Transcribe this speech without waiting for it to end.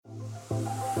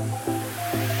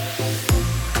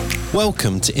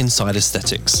Welcome to Inside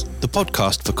Aesthetics, the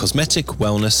podcast for cosmetic,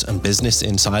 wellness and business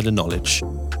insider knowledge.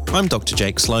 I'm Dr.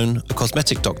 Jake Sloan, a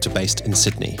cosmetic doctor based in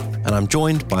Sydney, and I'm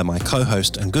joined by my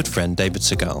co-host and good friend David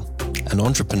Segal, an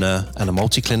entrepreneur and a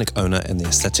multi-clinic owner in the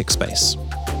aesthetic space.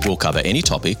 We'll cover any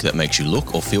topic that makes you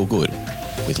look or feel good,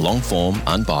 with long-form,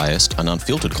 unbiased and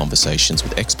unfiltered conversations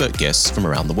with expert guests from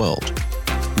around the world.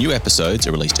 New episodes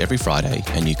are released every Friday,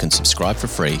 and you can subscribe for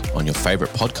free on your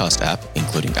favourite podcast app,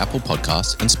 including Apple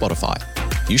Podcasts and Spotify.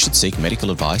 You should seek medical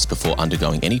advice before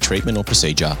undergoing any treatment or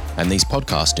procedure, and these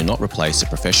podcasts do not replace a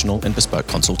professional and bespoke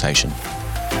consultation.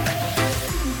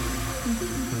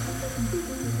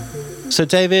 So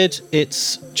David,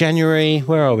 it's January,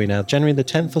 where are we now? January the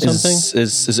 10th or something?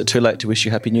 Is it too late to wish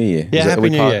you Happy New Year? Yeah, Happy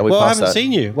New Year. Well, I haven't that?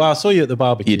 seen you. Well, I saw you at the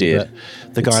barbecue. You did.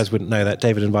 But the guys wouldn't know that.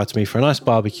 David invited me for a nice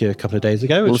barbecue a couple of days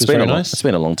ago, which was very nice. It's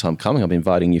been a long time coming. I've been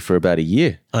inviting you for about a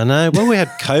year. I know. Well, we had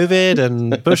COVID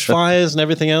and bushfires and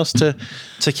everything else to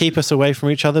keep us away from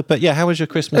each other. But yeah, how was your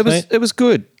Christmas, mate? It was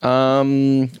good.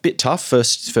 Bit tough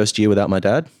first year without my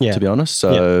dad, to be honest.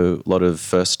 So a lot of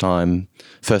first times,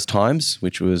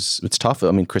 it's tough.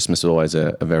 I mean, Christmas is always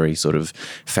a very sort of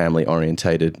family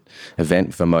orientated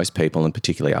event for most people, and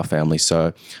particularly our family.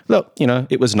 So look,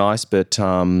 it was nice, but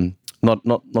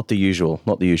not the usual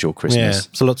Christmas.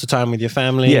 Yeah, so lots of time with your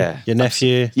family, your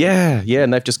nephew. Yeah,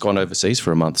 and they've just gone overseas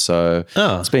for a month, so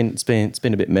it's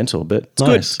been a bit mental, but it's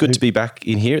nice. Good to be back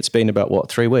in here. It's been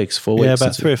about 3 weeks, 4 weeks. Yeah,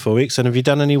 about 3 or 4 weeks. And have you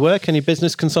done any work, any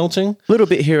business consulting? A little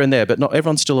bit here and there, but not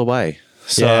everyone's still away.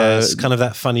 So it's kind of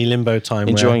that funny limbo time.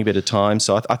 Enjoying a bit of time.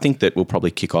 So I think that we'll probably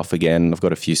kick off again. I've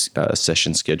got a few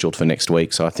sessions scheduled for next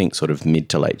week. So I think sort of mid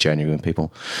to late January when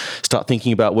people start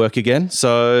thinking about work again.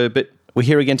 So, but we're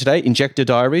here again today. Injector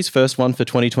Diaries, first one for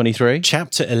 2023.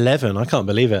 Chapter 11. I can't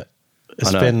believe it.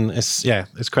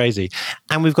 It's crazy.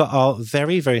 And we've got our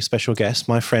very, very special guest,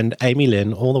 my friend Amy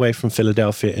Lynn, all the way from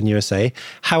Philadelphia in USA.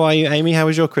 How are you, Amy? How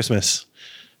was your Christmas?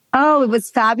 Oh, it was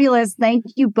fabulous. Thank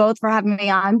you both for having me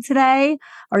on today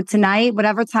or tonight,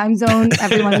 whatever time zone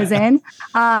everyone is in.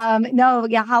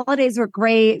 Holidays were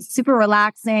great, super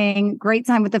relaxing, great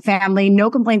time with the family,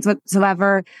 no complaints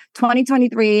whatsoever.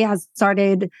 2023 has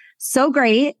started so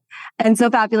great and so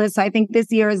fabulous. So I think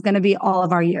this year is going to be all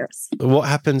of our years. What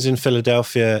happens in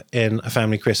Philadelphia in a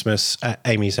family Christmas at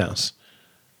Amy's house?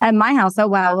 At my house, oh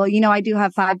wow. Well, I do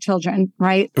have 5 children,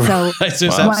 right? So it's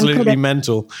absolutely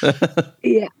mental.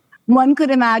 Yeah. One could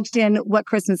imagine what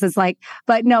Christmas is like,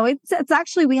 but no, it's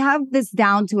actually, we have this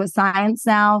down to a science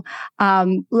now.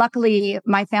 Luckily,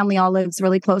 my family all lives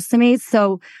really close to me.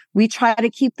 So we try to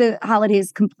keep the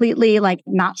holidays completely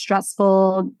not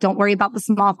stressful. Don't worry about the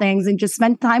small things and just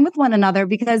spend time with one another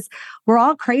because we're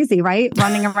all crazy, right?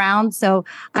 Running around. So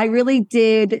I really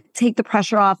did take the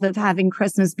pressure off of having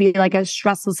Christmas be like a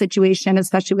stressful situation,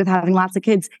 especially with having lots of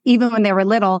kids, even when they were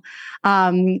little,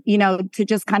 to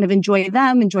just kind of enjoy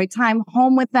time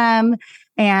home with them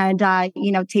and,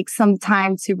 take some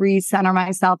time to recenter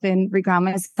myself and reground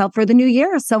myself for the new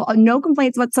year. So no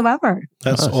complaints whatsoever.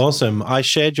 That's awesome. I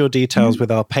shared your details with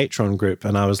our Patreon group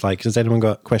and I was like, has anyone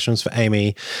got questions for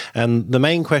Amy? And the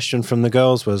main question from the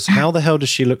girls was, how the hell does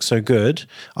she look so good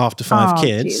after 5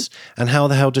 kids? Geez. And how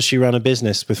the hell does she run a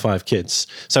business with 5 kids?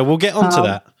 So we'll get onto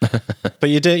that. But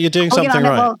you're doing something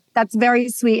right. Well, that's very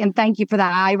sweet. And thank you for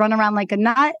that. I run around like a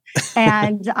nut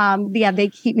and they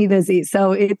keep me busy.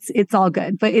 So it's all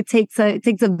good. But it takes a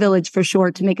village for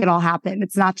sure to make it all happen.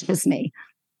 It's not just me.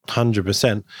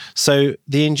 100%. So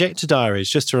the Injector Diaries,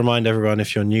 just to remind everyone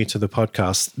if you're new to the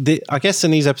podcast, I guess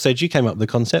in these episodes you came up with the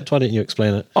concept. Why don't you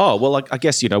explain it? Oh, well, I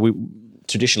guess, we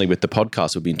traditionally with the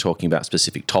podcast, we've been talking about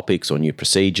specific topics or new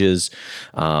procedures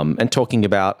and talking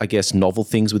about, I guess, novel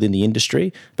things within the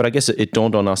industry. But I guess it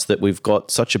dawned on us that we've got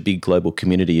such a big global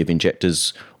community of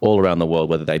injectors all around the world,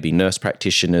 whether they be nurse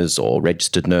practitioners or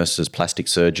registered nurses, plastic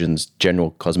surgeons,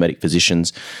 general cosmetic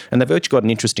physicians. And they've each got an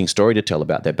interesting story to tell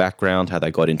about their background, how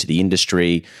they got into the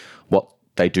industry, what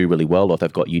they do really well, or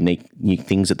they've got unique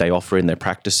things that they offer in their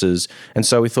practices. And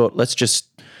so we thought, let's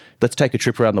take a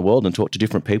trip around the world and talk to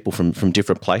different people from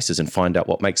different places and find out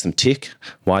what makes them tick,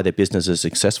 why their business is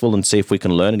successful, and see if we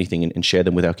can learn anything and share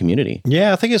them with our community.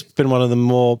 Yeah, I think it's been one of the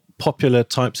more popular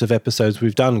types of episodes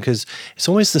we've done because it's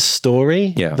always the story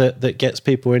that gets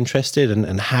people interested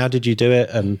and how did you do it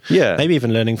and maybe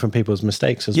even learning from people's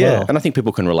mistakes as well. Yeah, and I think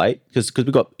people can relate because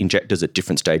we've got injectors at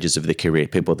different stages of their career,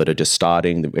 people that are just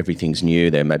starting, everything's new,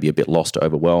 they're maybe a bit lost or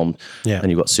overwhelmed, and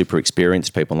you've got super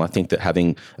experienced people. And I think that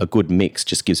having a good mix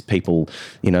just gives people,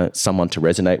 someone to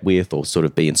resonate with or sort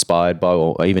of be inspired by,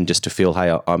 or even just to feel,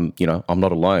 hey, I'm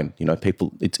not alone.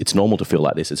 People, it's normal to feel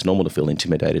like this. It's normal to feel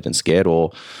intimidated and scared,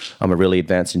 or I'm a really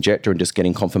advanced injector and just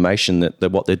getting confirmation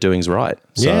that what they're doing is right.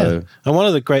 So, and one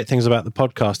of the great things about the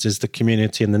podcast is the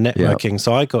community and the networking.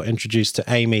 So I got introduced to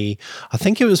Amy, I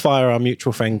think it was via our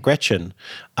mutual friend Gretchen.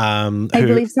 I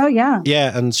believe so, yeah.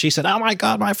 Yeah, and she said, oh my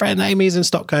God, my friend Amy's in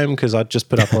Stockholm, because I'd just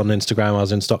put up on Instagram I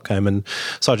was in Stockholm. And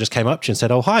so I just came up to you and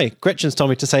said, oh, hi, Gretchen's told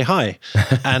me to say hi.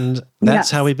 And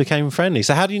that's how we became friendly.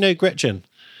 So how do you know Gretchen?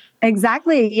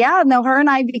 Exactly. Yeah. No, her and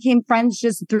I became friends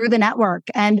just through the network.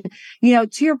 And,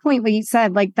 to your point, what you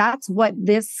said, like, that's what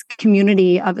this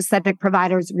community of aesthetic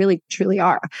providers really, truly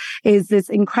are, is this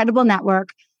incredible network.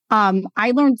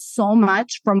 I learned so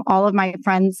much from all of my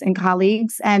friends and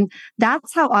colleagues. And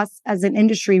that's how us as an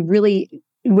industry really,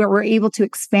 where we're able to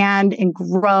expand and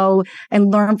grow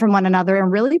and learn from one another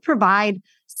and really provide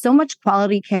so much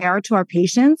quality care to our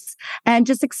patients and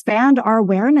just expand our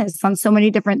awareness on so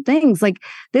many different things. Like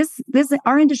this,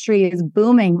 our industry is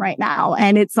booming right now.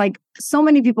 And it's like so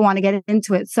many people want to get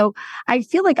into it. So I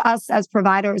feel like us as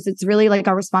providers, it's really like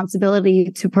our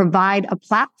responsibility to provide a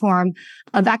platform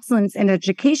of excellence in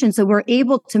education. So we're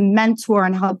able to mentor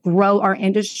and help grow our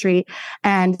industry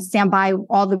and stand by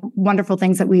all the wonderful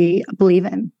things that we believe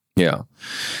in. Yeah.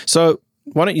 So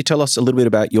why don't you tell us a little bit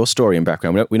about your story and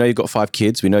background? We know you've got 5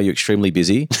 kids. We know you're extremely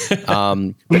busy.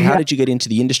 But how did you get into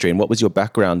the industry, and what was your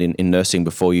background in nursing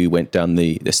before you went down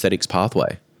the aesthetics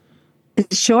pathway?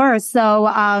 Sure. So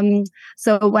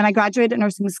when I graduated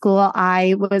nursing school,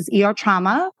 I was ER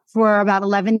trauma for about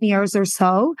 11 years or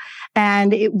so.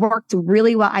 And it worked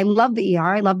really well. I love the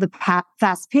ER. I love the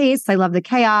fast pace. I love the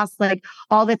chaos, like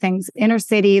all the things, inner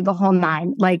city, the whole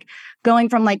nine, like going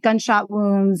from like gunshot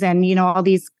wounds and, all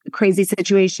these crazy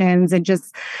situations and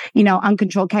just,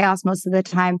 uncontrolled chaos most of the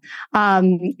time.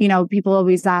 People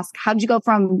always ask, how did you go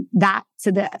from that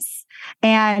to this?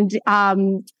 And,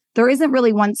 there isn't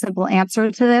really one simple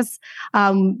answer to this,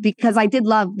 because I did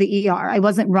love the ER. I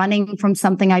wasn't running from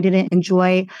something I didn't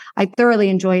enjoy. I thoroughly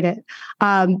enjoyed it.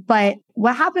 But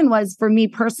what happened was, for me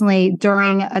personally,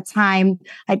 during a time,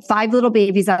 I had 5 little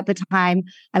babies at the time.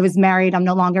 I was married. I'm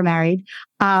no longer married.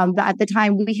 But at the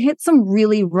time, we hit some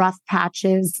really rough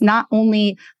patches, not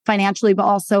only financially, but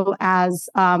also as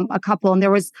a couple. And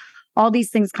there was all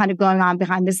these things kind of going on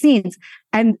behind the scenes.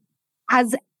 And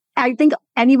as I think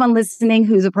anyone listening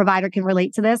who's a provider can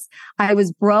relate to this. I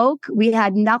was broke. We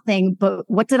had nothing, but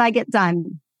what did I get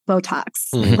done?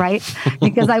 Botox, right?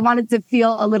 Because I wanted to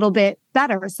feel a little bit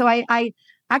better. So I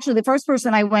actually, the first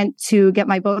person I went to get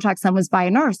my Botox done was by a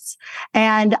nurse.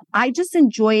 And I just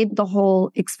enjoyed the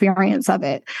whole experience of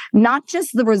it. Not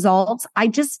just the results. I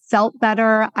just felt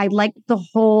better. I liked the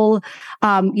whole,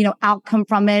 outcome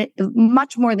from it,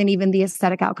 much more than even the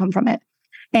aesthetic outcome from it.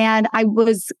 And I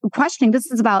was questioning, this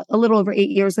is about a little over 8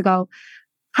 years ago,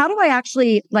 how do I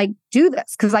actually do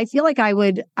this? Because I feel like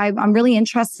I'm really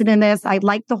interested in this. I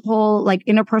like the whole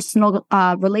interpersonal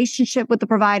relationship with the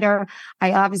provider.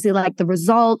 I obviously like the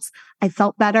results. I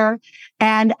felt better.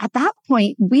 And at that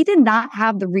point, we did not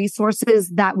have the resources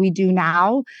that we do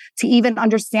now to even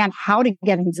understand how to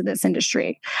get into this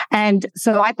industry. And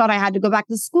so I thought I had to go back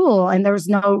to school, and there's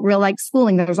no real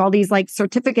schooling. There's all these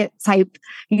certificate type,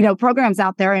 programs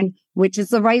out there, and which is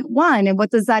the right one, and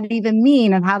what does that even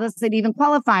mean, and how does it even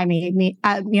qualify me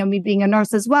being a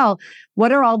nurse as well?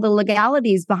 What are all the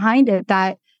legalities behind it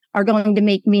that are going to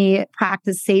make me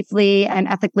practice safely and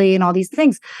ethically and all these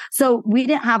things? So we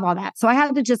didn't have all that. So I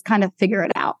had to just kind of figure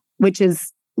it out, which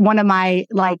is one of my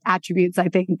attributes, I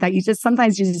think, that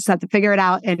sometimes you just have to figure it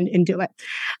out and do it.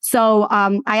 So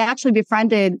I actually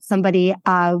befriended somebody,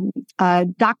 a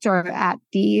doctor at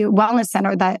the wellness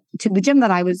center to the gym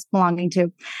that I was belonging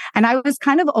to. And I was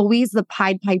kind of always the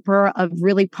Pied Piper of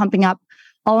really pumping up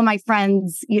all of my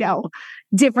friends,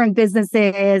 different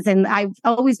businesses. And I've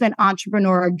always been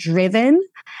entrepreneur driven.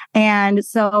 And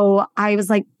so I was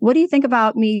like, what do you think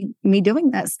about me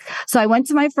doing this? So I went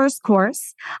to my first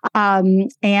course,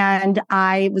 and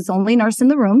I was the only nurse in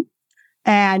the room.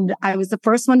 And I was the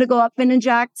first one to go up and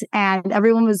inject, and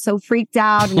everyone was so freaked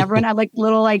out, and everyone had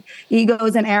little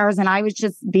egos and airs. And I was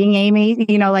just being Amy,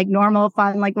 normal,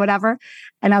 fun, whatever.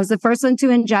 And I was the first one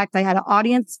to inject. I had an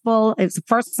audience full. It was the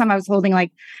first time I was holding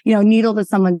needle to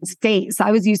someone's face. I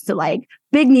was used to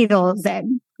big needles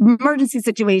and emergency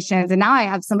situations. And now I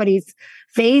have somebody's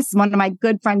face, one of my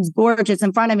good friends, gorgeous,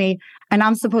 in front of me, and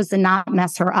I'm supposed to not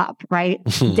mess her up, right?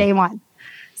 Day one.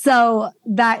 So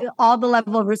that all the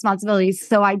level of responsibility.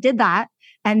 So I did that.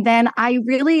 And then I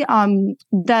really,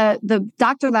 the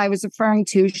doctor that I was referring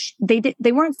to,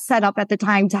 they weren't set up at the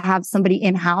time to have somebody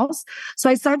in-house. So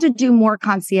I started to do more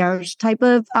concierge type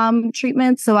of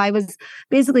treatment. So I was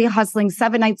basically hustling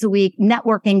 7 nights a week,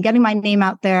 networking, getting my name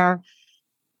out there.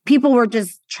 people were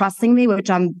just trusting me, which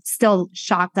I'm still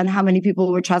shocked on how many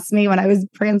people would trust me when I was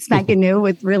brand spanking new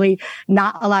with really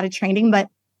not a lot of training. But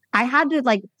I had to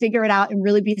like figure it out and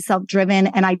really be self-driven.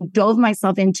 And I dove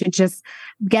myself into just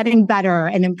getting better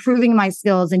and improving my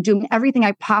skills and doing everything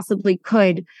I possibly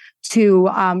could to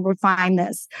refine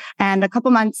this. And a couple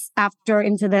months after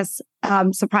into this,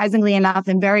 surprisingly enough,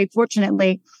 and very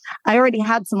fortunately, I already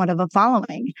had somewhat of a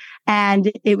following.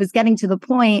 And it was getting to the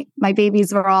point, my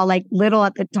babies were all like little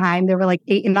at the time. They were like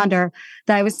 8 and under,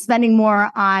 that I was spending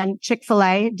more on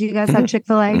Chick-fil-A. Do you guys have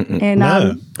Chick-fil-A in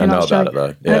No, I know Australia? about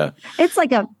it though. Yeah. It's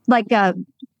like a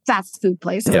fast food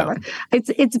place or whatever.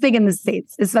 It's big in the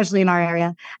States, especially in our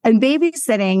area. And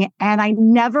babysitting, and I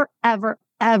never, ever,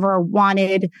 ever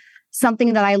wanted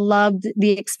something that I loved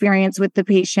the experience with the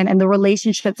patient and the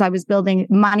relationships I was building,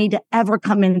 money to ever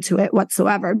come into it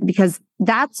whatsoever, because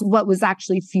that's what was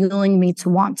actually fueling me to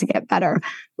want to get better,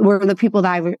 were the people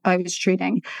that I was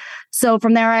treating. So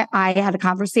from there, I had a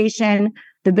conversation.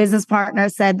 The business partner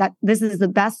said that this is the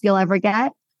best you'll ever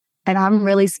get. And I'm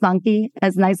really spunky.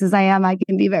 As nice as I am, I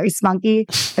can be very spunky.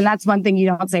 And that's one thing you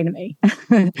don't say to me.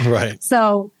 Right.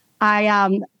 So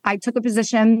I took a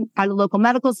position at a local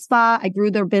medical spa. I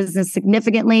grew their business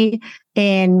significantly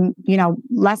in,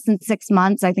 less than 6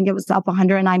 months. I think it was up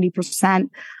 190%.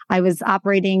 I was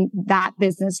operating that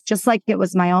business just like it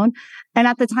was my own. And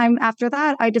at the time after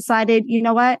that, I decided, you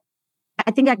know what? I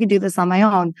think I could do this on my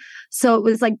own. So it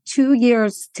was like 2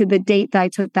 years to the date that I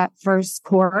took that first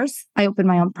course. I opened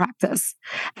my own practice.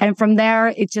 And from there,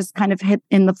 it just kind of hit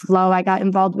in the flow. I got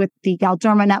involved with the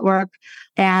Galderma Network.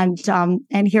 And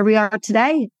here we are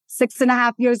today,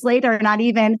 6.5 years later, not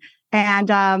even. And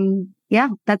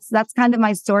that's kind of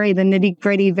my story, the nitty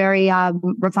gritty, very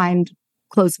refined,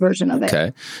 close version of it.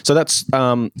 Okay. So that's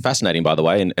fascinating, by the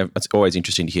way. And it's always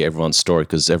interesting to hear everyone's story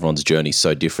because everyone's journey is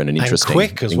so different and interesting. And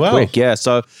quick as well. Quick, yeah.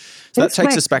 So that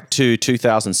takes us back to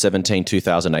 2017,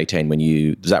 2018 when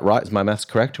is that right? Is my maths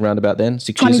correct? Around about then?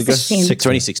 6 years ago?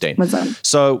 2016.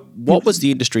 So what was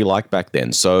the industry like back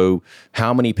then? So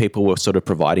how many people were sort of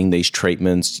providing these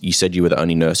treatments? You said you were the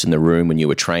only nurse in the room when you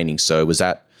were training. So was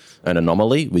that an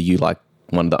anomaly? Were you like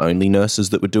one of the only nurses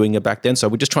that were doing it back then? So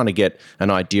we're just trying to get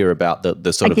an idea about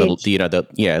the sort of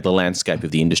the landscape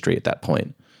of the industry at that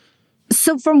point.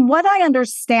 So from what I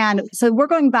understand, so we're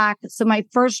going back. So my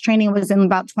first training was in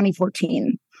about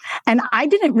 2014. And I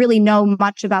didn't really know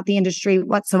much about the industry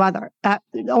whatsoever.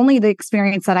 Only the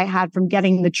experience that I had from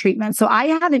getting the treatment. So I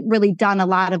hadn't really done a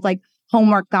lot of like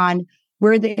homework on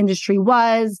where the industry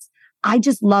was. I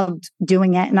just loved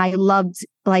doing it. And I loved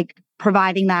like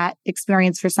providing that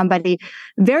experience for somebody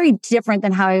very different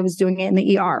than how I was doing it in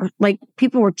the ER. Like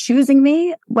people were choosing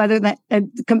me, whether that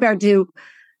compared to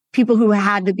people who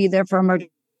had to be there for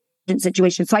emergency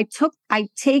situations. So I took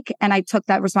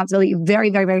that responsibility very,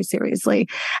 very, very seriously.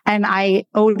 And I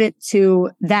owed it to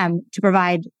them to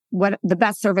provide what the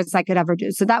best service I could ever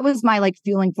do. So that was my like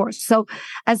fueling force. So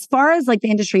as far as like the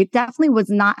industry, it definitely was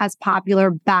not as popular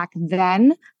back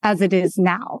then as it is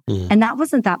now. And that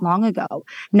wasn't that long ago.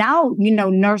 Now,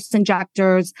 nurse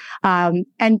injectors,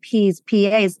 NPs,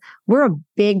 PAs, we're a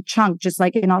big chunk, just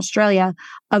like in Australia,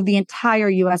 of the entire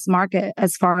US market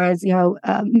as far as,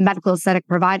 medical aesthetic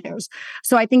providers.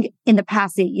 So I think in the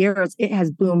past 8 years, it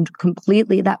has boomed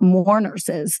completely that more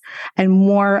nurses and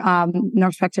more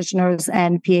nurse practitioners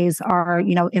and PAs are,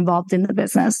 involved in the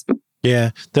business.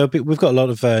 Yeah, we've got a lot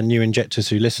of new injectors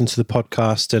who listen to the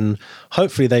podcast, and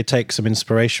hopefully they take some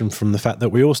inspiration from the fact that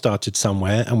we all started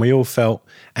somewhere and we all felt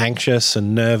anxious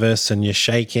and nervous and you're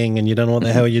shaking and you don't know what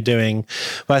the hell you're doing.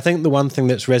 But I think the one thing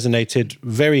that's resonated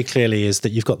very clearly is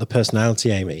that you've got the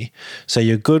personality, Amy. So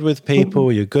you're good with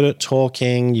people, you're good at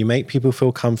talking, you make people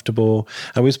feel comfortable.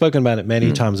 And we've spoken about it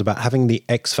many times about having the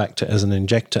X factor as an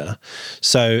injector.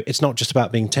 So it's not just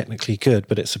about being technically good,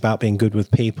 but it's about being good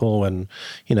with people and,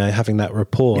 having that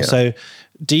rapport. Yeah. So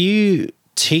do you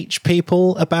teach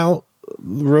people about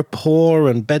rapport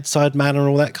and bedside manner and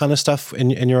all that kind of stuff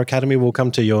in your academy? We'll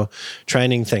come to your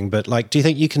training thing, but like, do you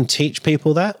think you can teach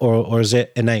people that or is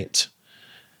it innate?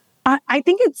 I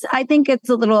think it's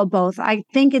a little of both. I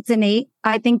think it's innate.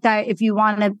 I think that if you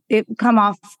want to come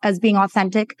off as being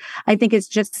authentic, I think it's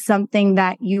just something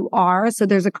that you are. So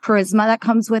there's a charisma that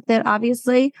comes with it,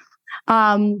 obviously.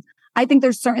 I think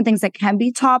there's certain things that can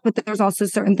be taught, but there's also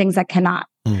certain things that cannot.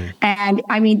 And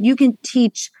I mean, you can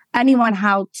teach anyone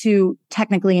how to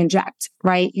technically inject,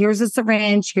 right? Here's a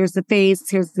syringe, here's the face,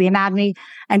 here's the anatomy,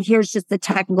 and here's just the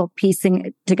technical piecing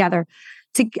it together.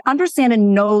 To understand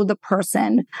and know the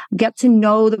person, get to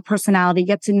know the personality,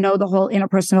 get to know the whole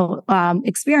interpersonal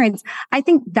experience, I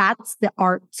think that's the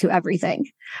art to everything.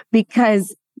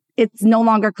 Because it's no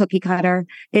longer cookie cutter.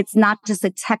 It's not just a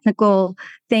technical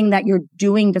thing that you're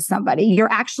doing to somebody.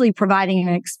 You're actually providing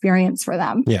an experience for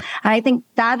them. Yeah. And I think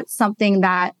that's something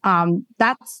that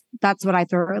that's what I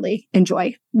thoroughly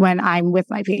enjoy when I'm with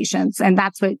my patients. And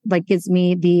that's what like gives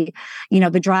me the,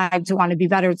 the drive to want to be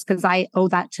better. It's because I owe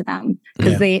that to them,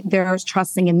 because they're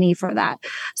trusting in me for that.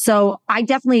 So I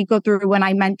definitely go through, when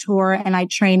I mentor and I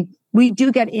train, we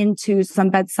do get into some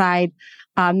bedside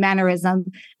mannerism.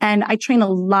 And I train a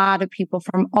lot of people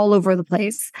from all over the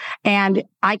place. And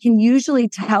I can usually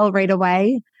tell right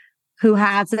away who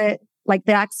has it, like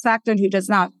the X factor, and who does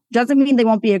not. Doesn't mean they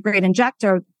won't be a great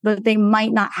injector, but they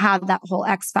might not have that whole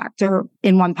X factor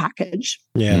in one package.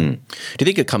 Yeah. Do you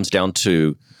think it comes down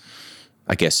to,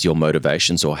 I guess, your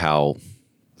motivations or how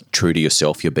true to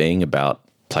yourself you're being about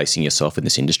placing yourself in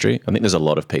this industry? I think there's a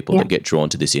lot of people that get drawn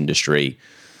to this industry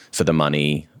for the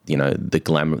money,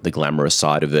 the glamorous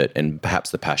side of it, and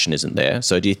perhaps the passion isn't there.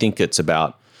 So do you think it's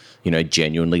about,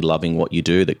 genuinely loving what you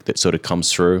do that sort of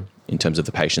comes through in terms of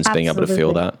the patients being able to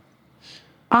feel that?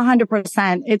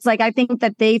 100%. It's like, I think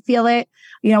that they feel it,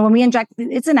 when we inject,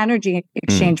 it's an energy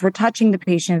exchange. We're touching the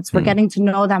patients. We're getting to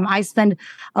know them. I spend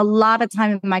a lot of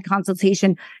time in my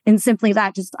consultation in simply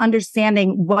that, just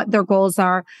understanding what their goals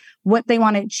are, what they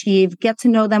want to achieve, get to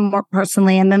know them more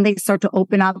personally. And then they start to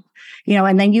open up,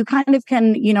 and then you kind of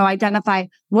can, identify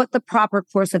what the proper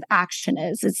course of action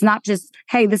is. It's not just,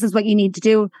 hey, this is what you need to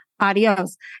do.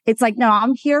 Adios. It's like, no,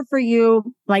 I'm here for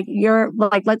you. Like, you're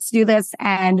like, let's do this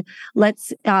and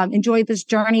let's enjoy this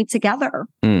journey together.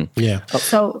 Yeah.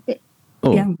 So,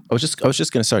 I was just going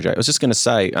to, sorry, Jay. I was just going to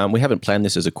say, we haven't planned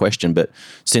this as a question, but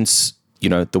since,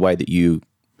 the way that you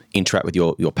interact with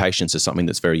your patients is something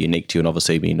that's very unique to you and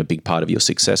obviously being a big part of your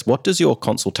success, what does your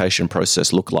consultation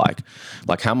process look like?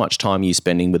 Like, how much time are you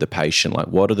spending with a patient? Like,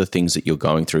 what are the things that you're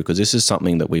going through? Because this is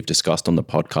something that we've discussed on the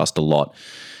podcast a lot.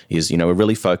 Is, we're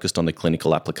really focused on the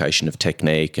clinical application of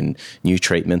technique and new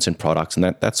treatments and products,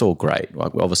 and that's all great.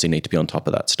 Like, we obviously need to be on top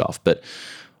of that stuff. But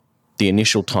the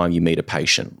initial time you meet a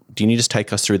patient, do you just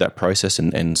take us through that process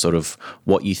and sort of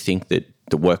what you think that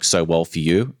works so well for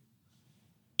you?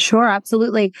 Sure,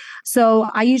 absolutely. So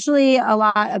I usually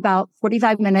allot about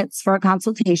 45 minutes for a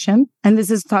consultation, and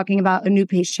this is talking about a new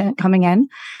patient coming in.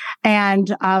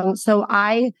 And so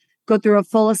I go through a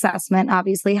full assessment,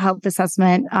 obviously health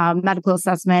assessment, medical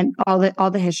assessment, all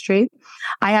the history.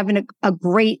 I have a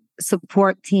great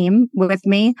support team with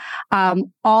me.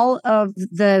 All of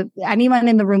anyone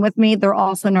in the room with me, they're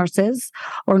also nurses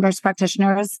or nurse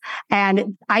practitioners.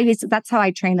 And that's how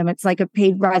I train them. It's like a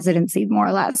paid residency, more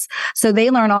or less. So they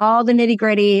learn all the nitty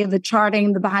gritty, the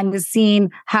charting, the behind the scene,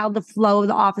 how the flow of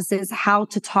the office is, how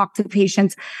to talk to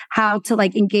patients, how to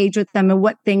engage with them, and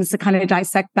what things to kind of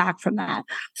dissect back from that.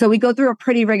 So we go through a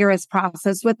pretty rigorous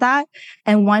process with that.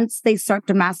 And once they start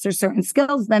to master certain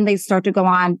skills, then they start to go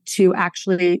on to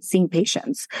actually seeing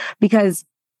patients, because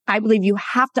I believe you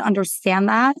have to understand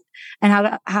that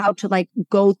and how to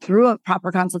go through a proper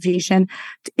consultation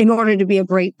in order to be a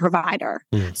great provider.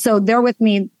 So they're with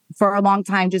me for a long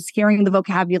time, just hearing the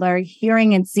vocabulary,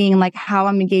 hearing and seeing how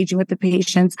I'm engaging with the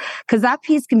patients, because that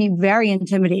piece can be very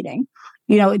intimidating.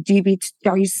 Are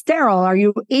you sterile? Are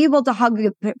you able to hug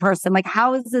the person?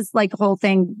 How is this whole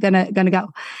thing gonna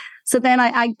go? So then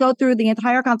I go through the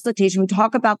entire consultation. We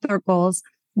talk about their goals.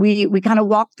 We kind of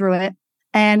walk through it,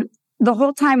 and the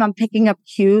whole time I'm picking up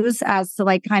cues as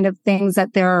to kind of things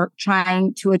that they're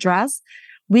trying to address.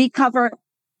 We cover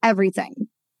everything,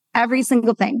 every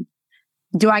single thing.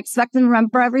 Do I expect them to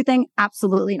remember everything?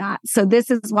 Absolutely not. So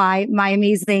this is why my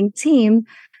amazing team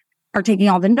are taking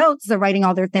all the notes, they're writing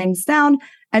all their things down,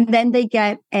 and then they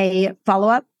get a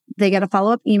follow-up. They get a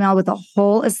follow-up email with a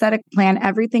whole aesthetic plan,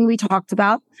 everything we talked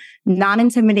about,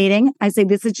 non-intimidating. I say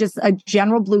this is just a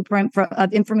general blueprint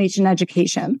of information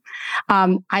education.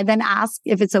 I then ask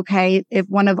if it's okay if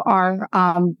one of our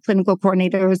clinical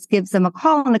coordinators gives them a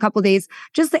call in a couple of days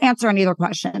just to answer any of their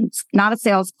questions. Not a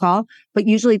sales call, but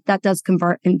usually that does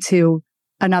convert into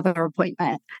another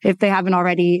appointment if they haven't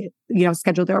already,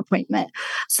 scheduled their appointment.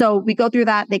 So we go through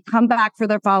that. They come back for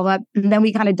their follow-up, and then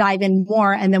we kind of dive in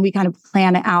more, and then we kind of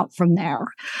plan it out from there.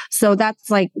 So that's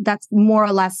more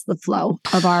or less the flow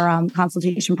of our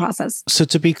consultation process. So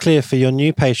to be clear, for your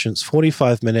new patients,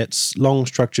 45 minutes, long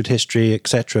structured history,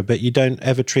 etc., but you don't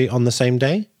ever treat on the same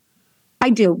day?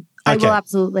 I do. Okay. I will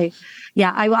absolutely.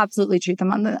 Yeah, I will absolutely treat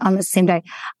them on the same day.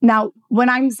 Now, when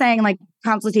I'm saying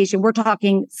consultation, we're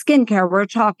talking skincare, we're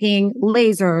talking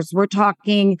lasers, we're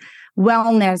talking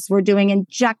wellness, we're doing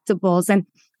injectables. And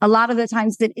a lot of the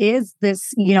times it is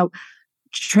this,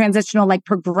 transitional, like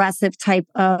progressive type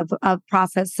of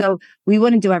process. So we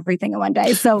wouldn't do everything in one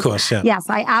day. So of course, yeah. Yes,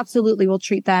 I absolutely will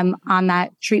treat them on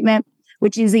that treatment,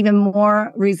 which is even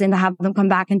more reason to have them come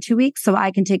back in 2 weeks so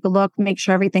I can take a look, make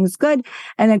sure everything's good.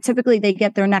 And then typically they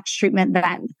get their next treatment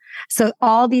then. So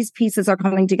all these pieces are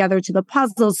coming together to the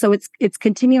puzzle. So it's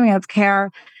continuing of care.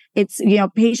 It's,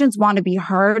 patients want to be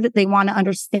heard. They want to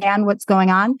understand what's going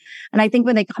on. And I think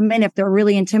when they come in, if they're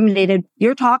really intimidated,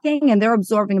 you're talking and they're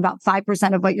absorbing about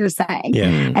 5% of what you're saying. Yeah.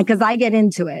 And because I get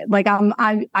into it, like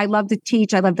I love to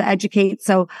teach, I love to educate.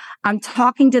 So I'm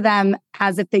talking to them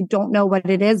as if they don't know what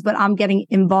it is, but I'm getting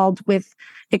involved with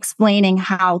explaining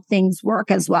how things work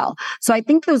as well. So I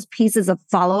think those pieces of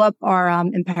follow-up are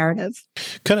imperative.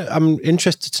 I'm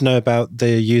interested to know about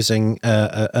the using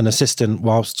an assistant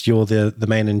whilst you're the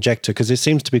main injector, because it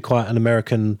seems to be quite an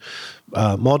American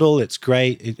model. It's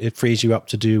great. It frees you up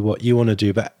to do what you want to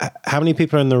do. But how many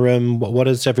people are in the room? What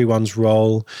is everyone's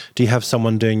role? Do you have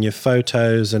someone doing your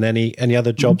photos and any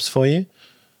other jobs for you?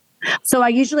 So I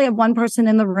usually have one person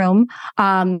in the room,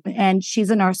 and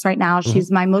she's a nurse right now. She's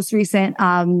my most recent,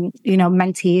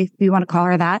 mentee, if you want to call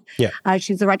her that. Yeah.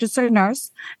 She's a registered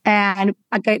nurse, and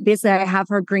basically I have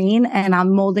her green, and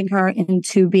I'm molding her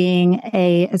into being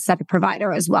a aesthetic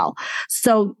provider as well.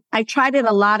 So I tried it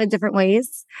a lot of different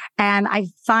ways, and I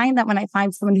find that when I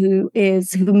find someone who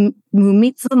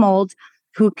meets the mold,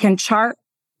 who can chart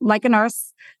like a nurse,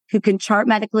 who can chart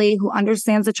medically, who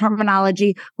understands the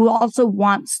terminology, who also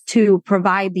wants to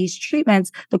provide these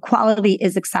treatments, the quality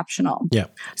is exceptional. Yeah.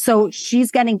 So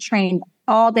she's getting trained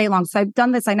all day long. So I've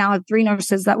done this. I now have 3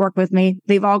 nurses that work with me.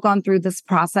 They've all gone through this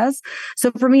process. So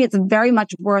for me, it's very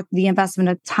much worth the investment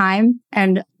of time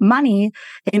and money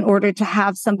in order to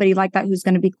have somebody like that who's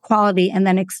going to be quality and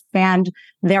then expand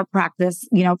their practice,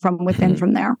 from within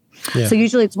from there. Yeah. So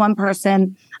usually it's one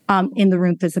person in the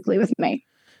room physically with me.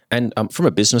 And from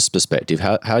a business perspective,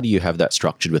 how do you have that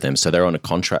structured with them? So they're on a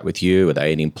contract with you, are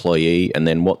they an employee? And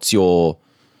then what's your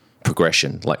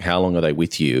progression? Like how long are they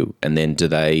with you? And then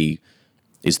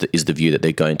is the view that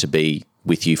they're going to be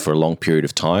with you for a long period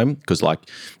of time? Because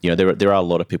there are a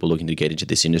lot of people looking to get into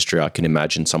this industry. I can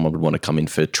imagine someone would want to come in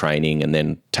for training and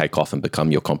then take off and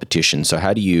become your competition. So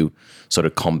how do you sort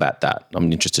of combat that?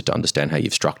 I'm interested to understand how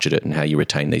you've structured it and how you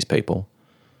retain these people.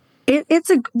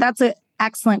 That's an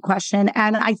excellent question.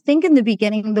 And I think in the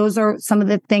beginning, those are some of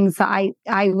the things that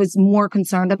I was more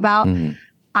concerned about. Mm-hmm.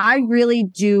 I really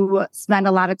do spend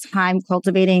a lot of time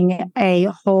cultivating a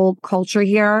whole culture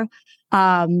here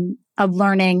of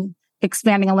learning,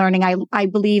 expanding and learning. I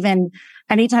believe in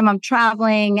anytime I'm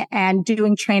traveling and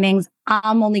doing trainings,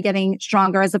 I'm only getting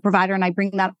stronger as a provider, and I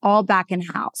bring that all back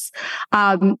in-house.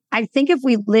 I think if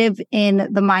we live in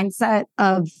the mindset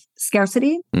of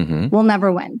scarcity, we'll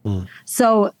never win.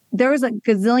 So there's a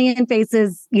gazillion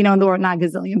faces, in the world, not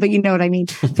gazillion, but you know what I mean,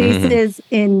 faces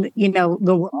in,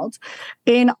 the world.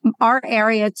 In our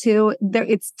area too,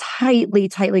 it's tightly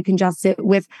congested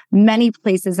with many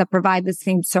places that provide the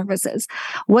same services.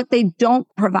 What they don't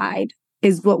provide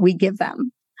is what we give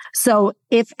them. So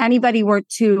if anybody were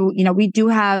to, we do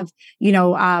have,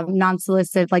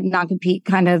 non-solicit, like non-compete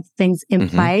kind of things in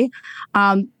play.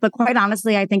 But quite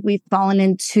honestly, I think we've fallen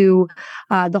into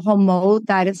the whole mode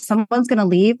that if someone's going to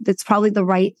leave, it's probably the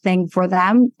right thing for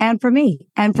them and for me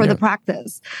and for the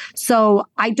practice. So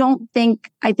I think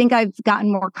I've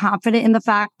gotten more confident in the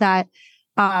fact that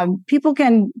people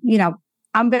can,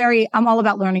 I'm all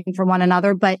about learning from one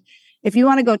another, but if you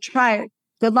want to go try it,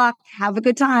 good luck, have a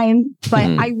good time. But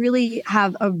I really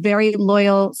have a very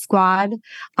loyal squad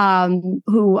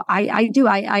who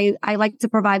I like to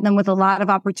provide them with a lot of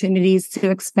opportunities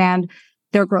to expand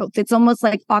their growth. It's almost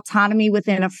like autonomy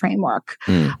within a framework.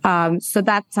 So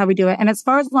that's how we do it. And as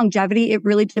far as longevity, it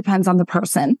really depends on the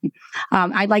person.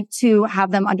 I like to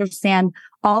have them understand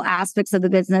all aspects of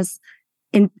the business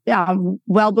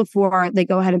well before they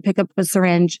go ahead and pick up a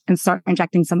syringe and start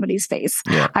injecting somebody's face.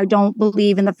 Yeah. I don't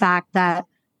believe in the fact that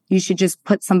you should just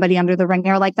put somebody under the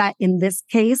ringer like that in this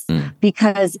case,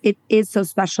 because it is so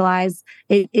specialized.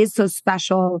 It is so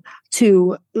special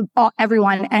to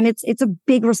everyone. And it's a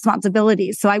big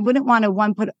responsibility. So I wouldn't want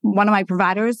to put one of my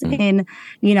providers in,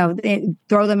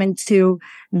 throw them into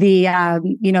the,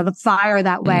 the fire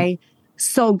that way.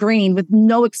 So green with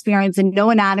no experience and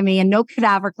no anatomy and no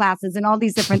cadaver classes and all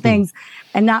these different things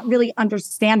and not really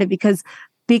understand it because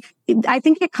I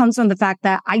think it comes from the fact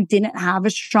that I didn't have a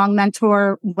strong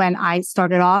mentor when I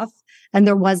started off. and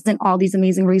there wasn't all these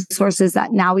amazing resources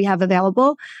that now we have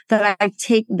available, that I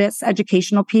take this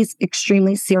educational piece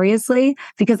extremely seriously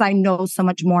because I know so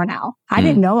much more now. I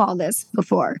didn't know all this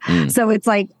before. So it's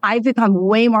like I've become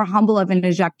way more humble of an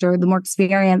injector the more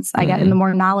experience I get and the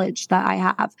more knowledge that I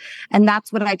have. And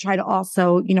that's what I try to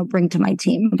also, bring to my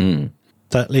team.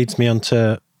 That leads me on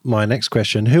to my next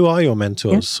question. Who are your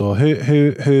mentors, or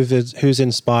who's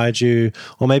inspired you,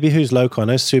 or maybe who's local? I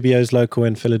know Subio's local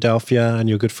in Philadelphia and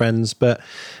you're good friends, but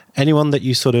anyone that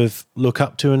you sort of look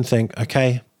up to and think,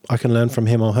 okay, I can learn from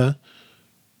him or her?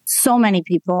 So many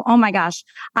people. Oh my gosh.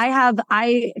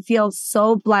 I feel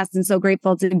so blessed and so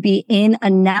grateful to be in a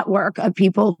network of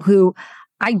people who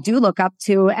I do look up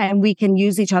to, and we can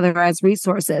use each other as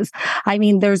resources. I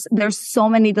mean, there's so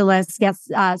many to list. Yes,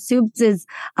 Subs is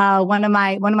one of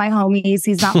my homies.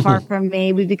 He's not far from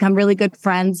me. We've become really good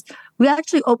friends. We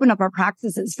actually opened up our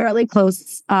practices fairly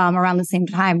close around the same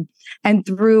time. And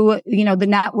through, the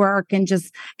network and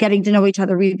just getting to know each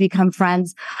other, we've become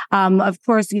friends. Of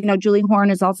course, Julie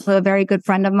Horn is also a very good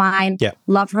friend of mine. Yeah.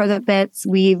 Love her to bits.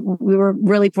 We were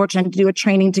really fortunate to do a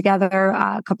training together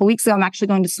a couple weeks ago. I'm actually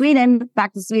going to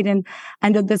back to Sweden,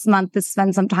 end of this month to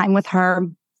spend some time with her.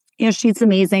 She's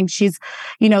amazing. She's,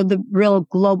 the real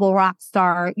global rock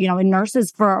star, in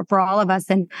nurses for all of us.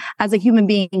 And as a human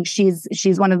being,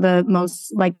 she's one of the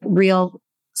most real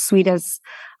sweetest,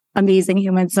 amazing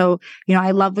human. So,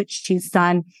 I love what she's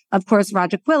done. Of course,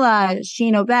 Rajaquilla,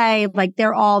 Sheen Obey,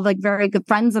 they're all very good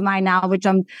friends of mine now, which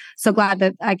I'm so glad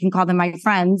that I can call them my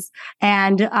friends.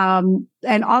 And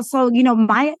also,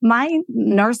 my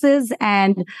nurses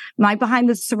and my behind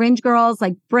the syringe girls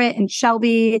like Britt and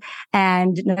Shelby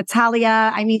and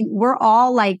Natalia. I mean, we're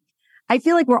all I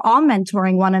feel like we're all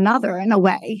mentoring one another in a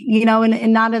way,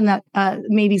 and not in a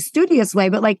maybe studious way,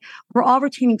 but we're all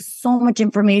retaining so much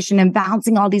information and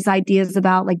bouncing all these ideas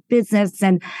about business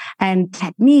and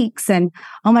techniques. And,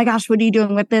 oh my gosh, what are you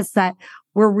doing with this? That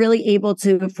we're really able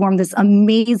to form this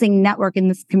amazing network in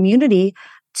this community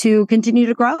to continue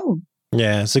to grow.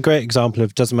 Yeah, it's a great example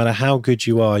of doesn't matter how good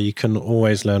you are, you can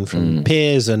always learn from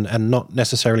peers and not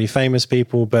necessarily famous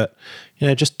people, but,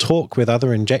 just talk with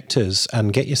other injectors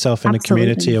and get yourself in a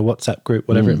community, a WhatsApp group,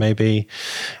 whatever it may be,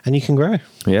 and you can grow.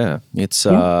 Yeah, it's,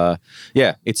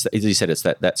 it's, as you said, it's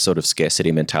that sort of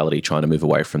scarcity mentality, trying to move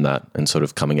away from that and sort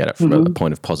of coming at it from a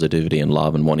point of positivity and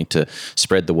love and wanting to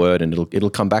spread the word, and it'll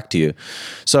come back to you.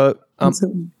 So,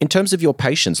 in terms of your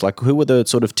patients, who are the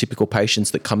sort of typical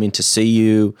patients that come in to see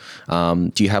you?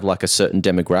 Do you have a certain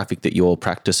demographic that your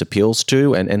practice appeals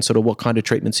to, and sort of what kind of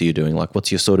treatments are you doing?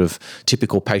 What's your sort of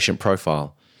typical patient profile?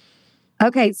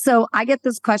 Okay, so I get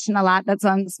this question a lot. That's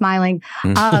why I'm smiling.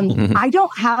 I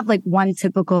don't have one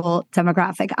typical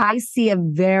demographic. I see a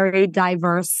very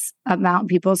diverse amount of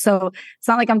people. So it's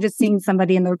not like I'm just seeing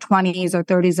somebody in their 20s or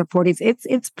 30s or 40s.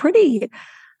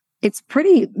 It's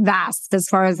pretty vast as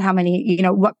far as how many,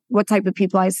 what type of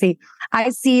people I see.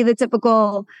 I see the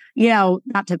typical,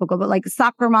 not typical, but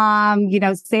soccer mom,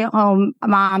 stay-at-home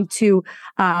mom to,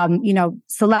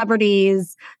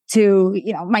 celebrities to,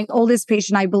 my oldest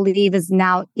patient, I believe, is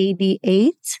now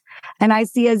 88. And I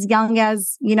see as young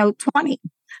as, 20.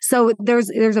 So there's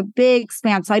a big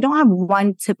span. So I don't have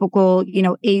one typical,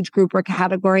 age group or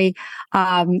category.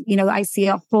 I see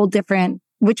a whole different,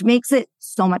 which makes it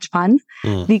so much fun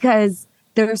because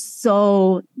they're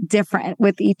so different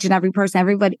with each and every person,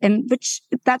 everybody, and which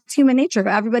that's human nature.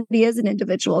 Everybody is an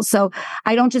individual. So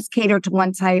I don't just cater to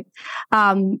one type.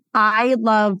 I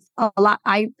love a lot.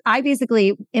 I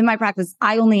basically, in my practice,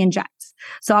 I only inject.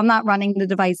 So I'm not running the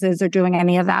devices or doing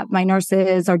any of that. My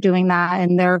nurses are doing that,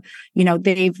 and they're,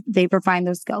 they've refined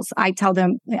their skills. I tell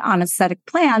them on aesthetic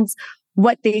plans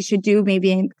what they should do,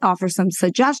 maybe offer some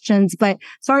suggestions. But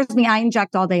as far as me, I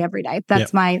inject all day, every day.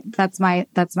 That's my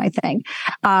thing.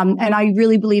 And I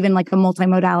really believe in a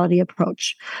multimodality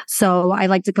approach. So I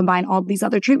like to combine all these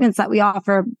other treatments that we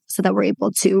offer so that we're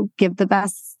able to give the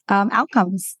best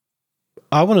outcomes.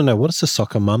 I want to know, what is a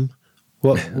soccer mum?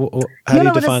 How do you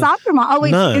define? What a soccer mom? Oh, wait,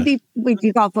 no. Do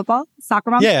you call football soccer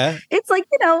mom? Yeah. It's I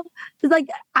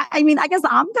guess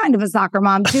I'm kind of a soccer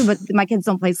mom too, but my kids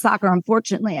don't play soccer,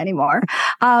 unfortunately, anymore.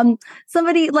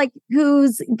 Somebody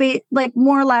who's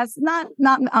more or less not,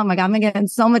 oh my God, I'm getting in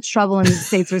so much trouble in the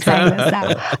States for saying this now.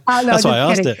 No, that's why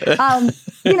I asked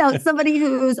it. Somebody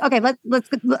who's, okay,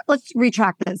 let's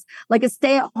retract this. A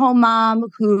stay-at-home mom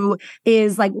who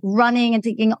is running and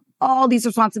taking all these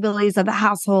responsibilities of the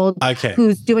household,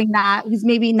 who's doing that, who's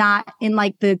maybe not in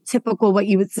like the typical, what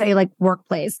you would say, like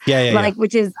workplace.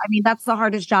 Which is, I mean, that's the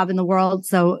hardest job in the world.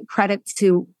 So credit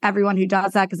to everyone who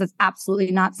does that, because it's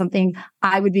absolutely not something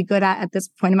I would be good at this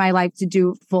point in my life to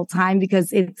do full time,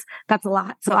 because that's a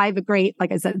lot. So I have a great,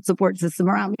 like I said, support system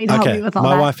around me to help me with all that.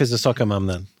 My wife is a soccer mom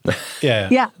then.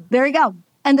 Yeah, there you go.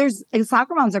 And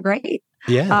soccer moms are great.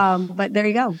 Yeah. But there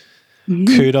you go.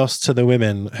 Kudos to the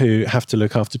women who have to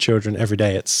look after children every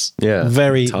day. It's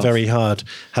very, very hard,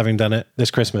 having done it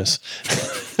this Christmas.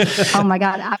 Oh my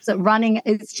God, absolutely. Running,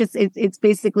 it's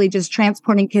basically just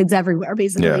transporting kids everywhere,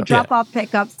 basically. Drop off,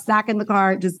 pick up, snack in the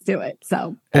car, just do it.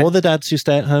 So all the dads who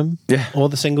stay at home, all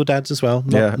the single dads as well,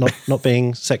 not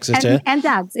being sexist here. And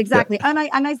dads, exactly. And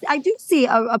I do see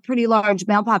a pretty large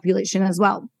male population as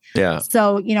well. Yeah.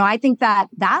 So, you know, I think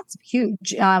that's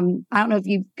huge. I don't know if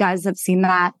you guys have seen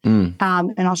that in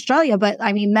Australia, but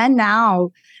I mean, men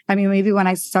now, I mean, maybe when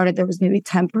I started, there was maybe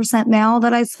 10% male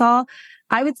that I saw.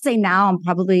 I would say now I'm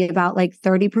probably about like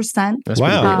 30%.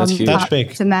 Wow, that's huge. That's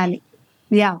big. To men.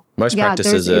 Yeah. Most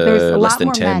practices are less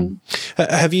than 10.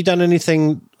 Have you done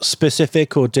anything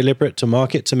specific or deliberate to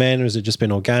market to men, or has it just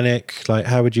been organic? Like,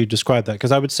 how would you describe that?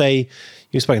 Because I would say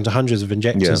you've spoken to hundreds of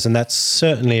injectors, and that's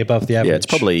certainly above the average. Yeah, it's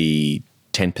probably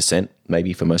 10%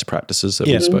 maybe for most practices that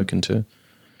we've spoken to.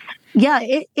 Yeah,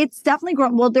 it's definitely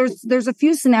grown. Well, there's a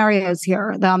few scenarios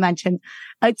here that I'll mention.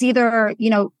 It's either, you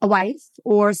know, a wife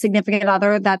or significant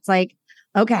other that's like,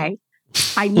 okay,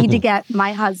 I need to get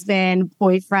my husband,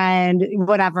 boyfriend,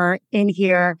 whatever in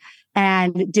here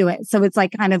and do it. So it's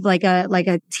like kind of like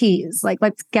a tease, like,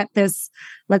 let's get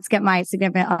my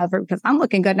significant other, because I'm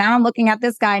looking good. Now I'm looking at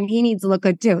this guy and he needs to look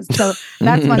good too. So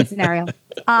that's one scenario.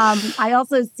 I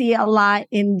also see a lot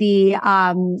in the,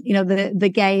 you know, the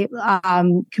gay,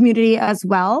 community as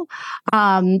well.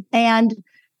 And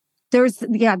there's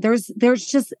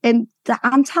just, and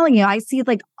I'm telling you, I see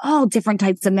like all different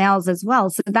types of males as well.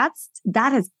 So that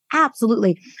is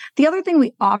absolutely. The other thing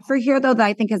we offer here, though, that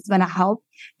I think has been a help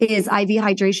is IV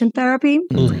hydration therapy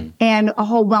and a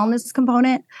whole wellness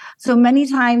component. So many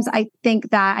times I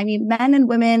think that, I mean, men and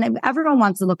women, everyone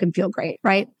wants to look and feel great,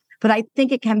 right? But I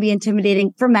think it can be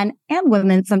intimidating for men and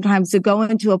women sometimes to go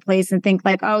into a place and think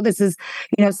like, oh, this is,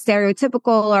 you know,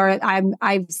 stereotypical, or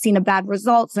I've seen a bad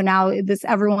result, so now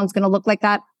everyone's going to look like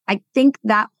that. I think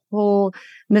that whole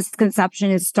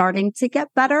misconception is starting to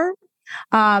get better,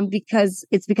 because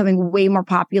it's becoming way more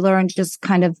popular and just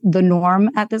kind of the norm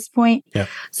at this point. Yeah.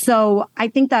 So I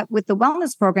think that with the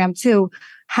wellness program too,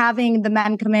 having the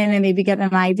men come in and maybe get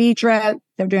an IV drip,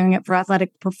 they're doing it for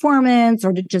athletic performance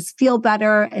or to just feel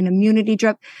better, an immunity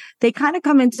drip. They kind of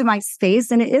come into my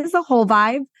space and it is a whole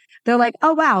vibe. They're like,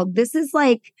 oh, wow, this is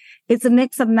like, it's a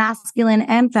mix of masculine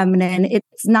and feminine.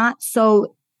 It's not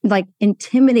so like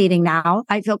intimidating now.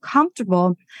 I feel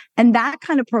comfortable. And that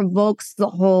kind of provokes the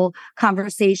whole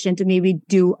conversation to maybe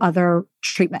do other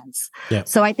treatments. Yeah.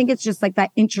 So I think it's just like that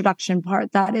introduction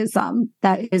part that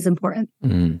is important.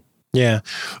 Mm. Yeah.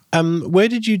 Where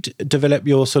did you develop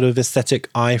your sort of aesthetic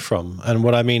eye from? And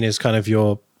what I mean is kind of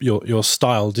your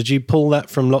style. Did you pull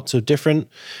that from lots of different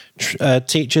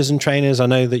teachers and trainers? I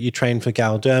know that you trained for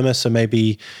Galderma, so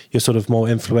maybe you're sort of more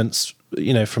influenced,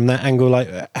 you know, from that angle. Like,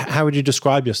 how would you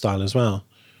describe your style as well?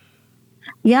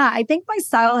 Yeah, I think my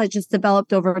style has just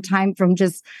developed over time from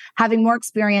just having more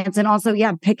experience and also,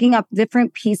 picking up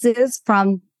different pieces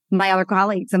from my other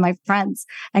colleagues and my friends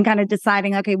and kind of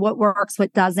deciding, okay, what works,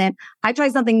 what doesn't. I try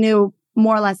something new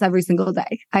more or less every single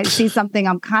day. I see something,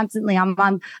 I'm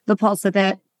on the pulse of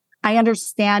it. I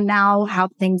understand now how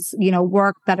things,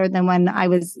 work better than when I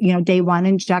was, day one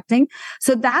injecting.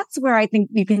 So that's where I think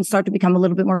you can start to become a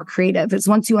little bit more creative, is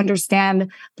once you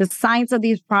understand the science of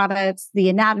these products, the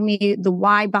anatomy, the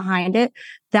why behind it,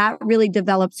 that really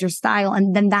develops your style.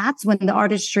 And then that's when the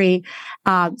artistry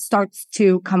starts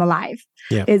to come alive.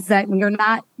 Yeah. Is that when you're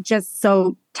not just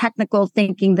so technical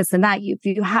thinking this and that, if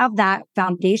you have that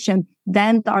foundation,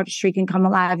 then the artistry can come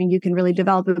alive and you can really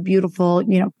develop a beautiful,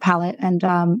 palette and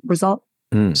result.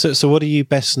 Mm. So what are you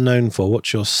best known for?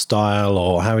 What's your style,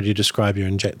 or how would you describe your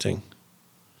injecting?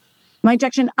 My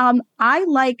injection, I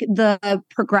like the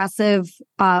progressive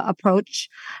approach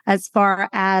as far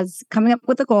as coming up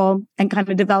with a goal and kind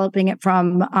of developing it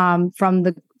from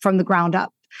the ground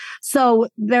up. So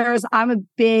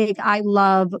I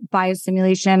love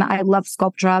biostimulation. I love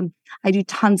Sculptra. I do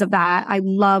tons of that. I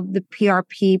love the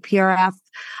PRP, PRF,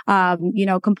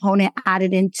 component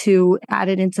added into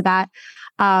that.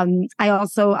 I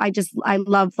love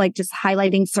just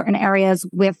highlighting certain areas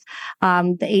with,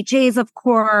 the HAs, of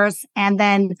course. And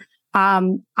then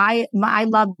I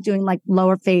love doing like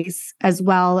lower face as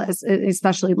well as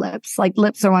especially lips. Like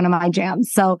lips are one of my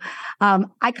jams. So I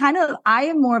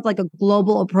am more of like a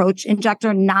global approach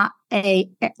injector, not a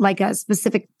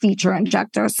specific feature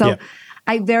injector. So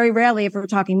I very rarely, if we're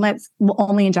talking lips, will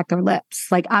only inject their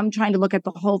lips. Like I'm trying to look at the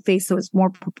whole face so it's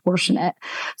more proportionate.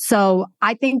 So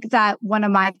I think that one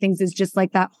of my things is just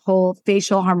like that whole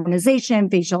facial harmonization,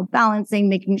 facial balancing,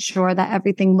 making sure that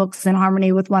everything looks in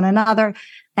harmony with one another,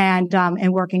 and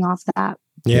working off that.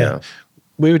 Yeah.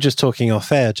 We were just talking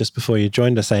off air just before you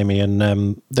joined us, Amy,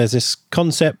 and there's this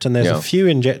concept, and there's a few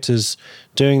injectors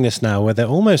doing this now where they're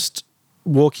almost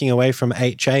walking away from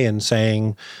HA and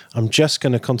saying, I'm just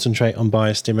going to concentrate on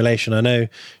biostimulation. I know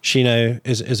Shino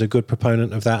is a good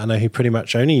proponent of that. I know he pretty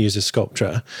much only uses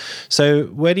Sculptra. So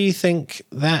where do you think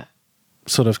that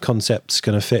sort of concept's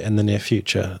going to fit in the near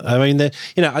future? I mean,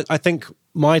 I think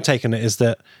my take on it is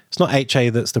that it's not HA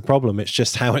that's the problem. It's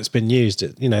just how it's been used.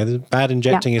 Bad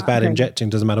injecting is bad injecting,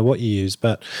 doesn't matter what you use.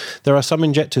 But there are some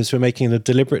injectors who are making the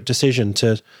deliberate decision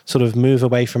to sort of move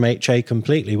away from HA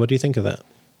completely. What do you think of that?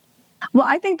 Well,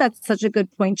 I think that's such a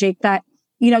good point, Jake, that,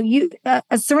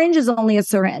 a syringe is only a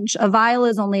syringe. A vial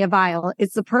is only a vial.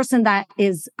 It's the person that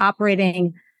is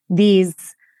operating these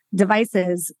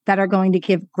devices that are going to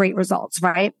give great results,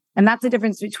 right? And that's the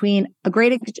difference between a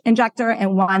great injector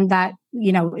and one that,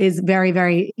 is very,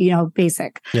 very,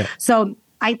 basic. Yeah. So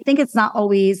I think it's not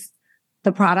always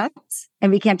the product,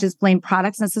 and we can't just blame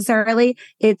products necessarily.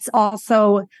 It's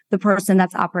also the person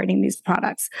that's operating these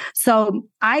products. So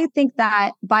I think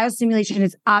that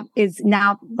biostimulation is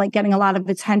now like getting a lot of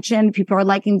attention. People are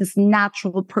liking this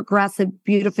natural, progressive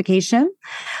beautification.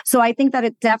 So I think that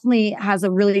it definitely has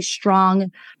a really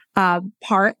strong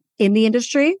part in the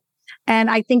industry.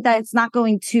 And I think that it's not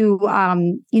going to,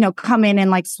 come in and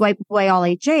like swipe away all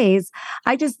HAs.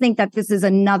 I just think that this is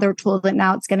another tool that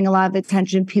now it's getting a lot of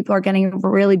attention. People are getting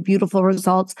really beautiful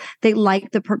results. They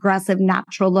like the progressive,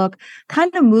 natural look,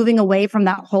 kind of moving away from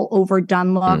that whole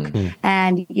overdone look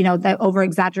and, that over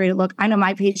exaggerated look. I know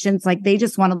my patients, like, they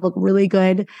just want to look really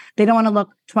good. They don't want to look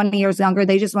 20 years younger.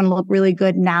 They just want to look really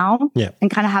good now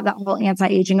and kind of have that whole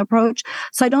anti-aging approach.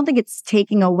 So I don't think it's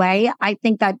taking away. I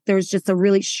think that there's just a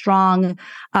really strong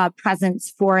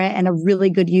presence for it and a really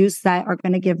good use that are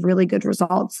going to give really good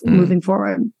results moving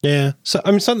forward. Yeah. So,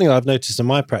 something I've noticed in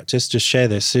my practice, just share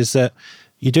this, is that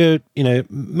you do,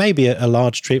 maybe a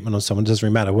large treatment on someone, doesn't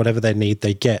really matter, whatever they need,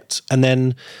 they get. And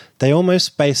then they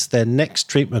almost base their next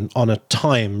treatment on a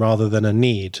time rather than a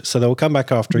need. So they'll come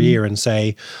back after a year and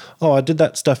say, oh, I did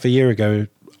that stuff a year ago,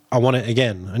 I want it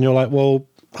again. And you're like, well,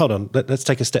 hold on, let's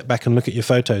take a step back and look at your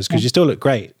photos because you still look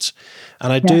great.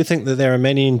 And I do think that there are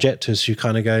many injectors who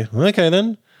kind of go, okay,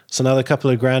 then it's another couple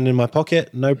of grand in my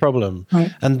pocket, no problem.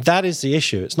 Right. And that is the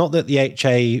issue. It's not that the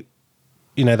HA,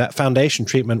 that foundation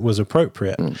treatment was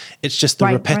appropriate. It's just the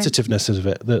repetitiveness of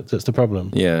it that's the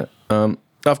problem. Yeah.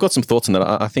 I've got some thoughts on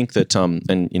that. I think that,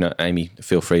 and Amy,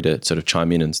 feel free to sort of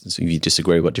chime in and if you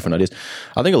disagree with different ideas.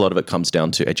 I think a lot of it comes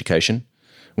down to education.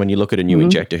 When you look at a new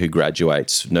injector who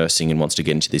graduates nursing and wants to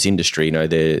get into this industry,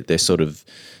 they're sort of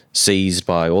seized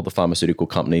by all the pharmaceutical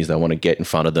companies. They want to get in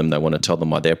front of them. They want to tell them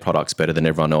why their product's better than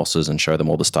everyone else's and show them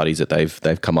all the studies that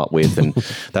they've come up with, and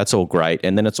that's all great.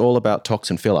 And then it's all about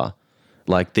toxin filler.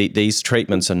 Like these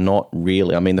treatments are not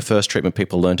really, the first treatment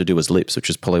people learn to do is lips, which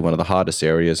is probably one of the hardest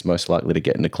areas, most likely to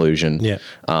get an occlusion.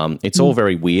 Yeah. It's all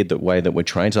very weird, the way that we're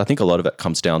trained. So I think a lot of it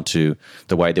comes down to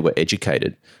the way that we're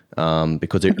educated.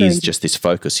 Because there is just this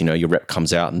focus, your rep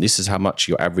comes out and this is how much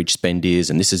your average spend is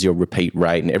and this is your repeat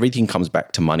rate and everything comes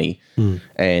back to money.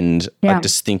 And I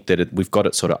just think that we've got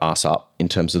it sort of arse up in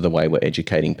terms of the way we're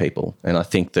educating people. And I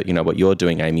think that, what you're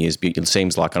doing, Amy, is it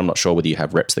seems like, I'm not sure whether you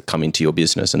have reps that come into your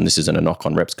business, and this isn't a knock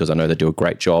on reps because I know they do a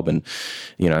great job and,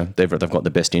 they've got the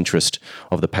best interest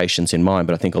of the patients in mind.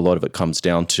 But I think a lot of it comes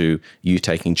down to you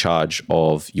taking charge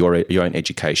of your own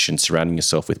education, surrounding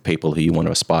yourself with people who you want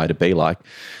to aspire to be like.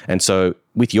 And so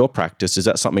with your practice, has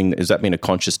that been a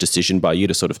conscious decision by you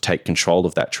to sort of take control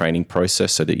of that training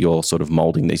process so that you're sort of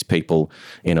molding these people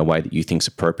in a way that you think is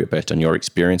appropriate based on your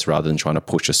experience rather than trying to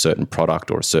push a certain product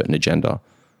or a certain agenda?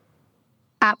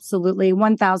 Absolutely.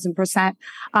 1000%.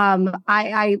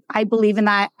 I believe in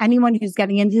that. Anyone who's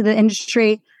getting into the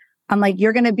industry, I'm like,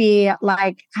 you're going to be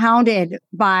like hounded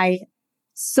by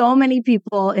so many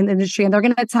people in the industry, and they're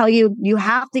going to tell you, you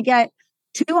have to get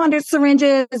 200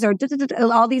 syringes or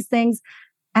all these things.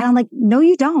 And I'm like, no,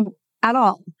 you don't at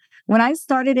all. When I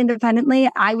started independently,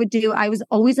 I was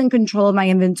always in control of my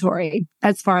inventory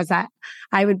as far as that.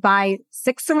 I would buy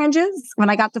 6 syringes. When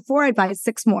I got to 4, I'd buy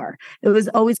 6 more. It was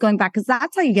always going back because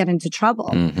that's how you get into trouble.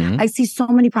 I see so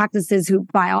many practices who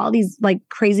buy all these like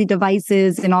crazy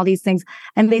devices and all these things,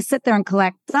 and they sit there and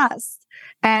collect dust.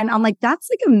 And I'm like, that's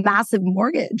like a massive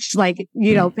mortgage, like,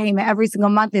 payment every single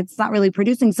month. It's not really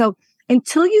producing. So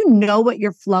until you know what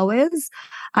your flow is,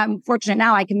 I'm fortunate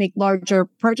now I can make larger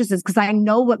purchases because I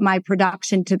know what my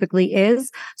production typically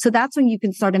is. So that's when you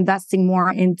can start investing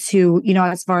more into,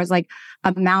 as far as like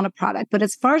amount of product. But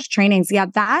as far as trainings,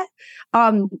 that,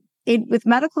 with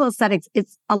medical aesthetics,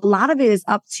 a lot of it is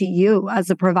up to you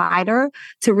as a provider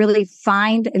to really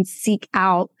find and seek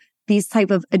out these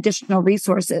type of additional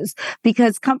resources,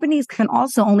 because companies can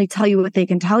also only tell you what they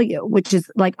can tell you, which is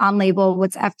like on label,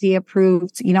 what's FDA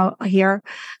approved, here.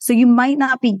 So you might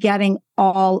not be getting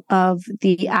all of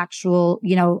the actual,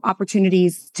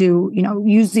 opportunities to,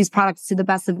 use these products to the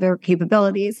best of their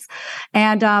capabilities.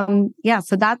 And,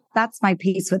 so that's my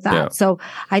piece with that. Yeah. So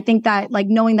I think that like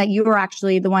knowing that you are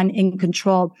actually the one in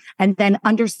control and then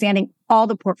understanding all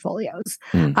the portfolios.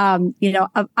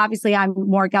 Obviously I'm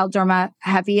more Galderma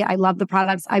heavy. I love the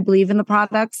products. I believe in the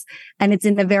products, and it's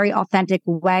in a very authentic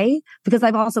way because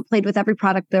I've also played with every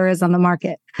product there is on the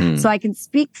market. So I can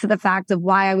speak to the fact of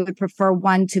why I would prefer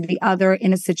one to the other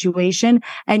in a situation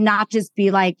and not just be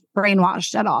like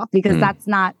brainwashed at all, because that's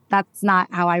not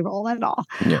how I roll at all.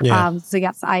 Yeah. So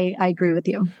yes, I agree with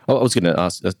you. Well, I was going to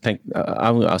ask, I'm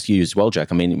going to ask you as well,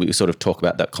 Jack. I mean, we sort of talk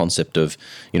about that concept of,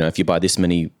 if you buy this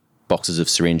many boxes of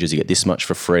syringes, you get this much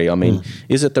for free. I mean,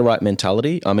 is it the right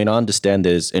mentality? I mean, I understand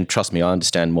and trust me, I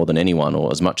understand more than anyone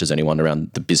or as much as anyone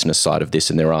around the business side of this,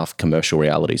 and there are commercial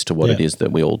realities to what it is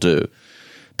that we all do.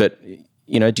 But,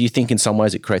 do you think in some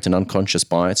ways it creates an unconscious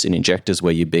bias in injectors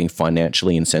where you're being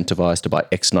financially incentivized to buy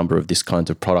X number of this kinds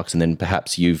of products, and then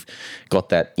perhaps you've got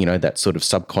that, that sort of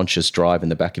subconscious drive in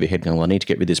the back of your head going, well, I need to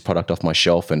get rid of this product off my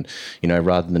shelf, and,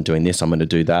 rather than doing this, I'm going to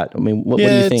do that. I mean, what do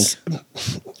you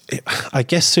think? I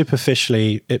guess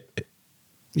superficially,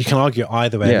 you can argue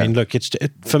either way. I mean, look,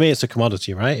 for me, it's a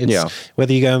commodity, right?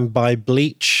 Whether you go and buy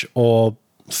bleach or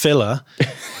filler,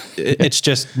 it's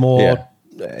just more...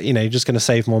 you're just going to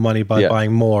save more money by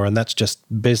buying more, and that's just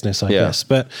business, I guess.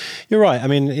 But you're right. I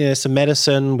mean, it's a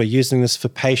medicine. We're using this for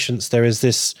patients. There is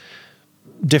this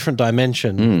different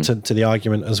dimension to the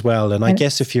argument as well. And I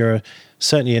guess if you're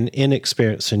certainly an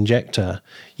inexperienced injector,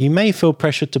 you may feel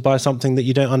pressured to buy something that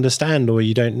you don't understand or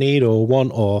you don't need or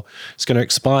want, or it's going to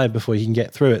expire before you can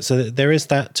get through it. So there is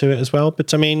that to it as well.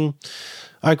 But I mean,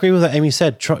 I agree with what Amy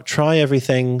said. Try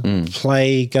everything,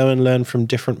 play, go and learn from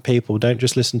different people. Don't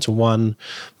just listen to one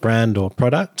brand or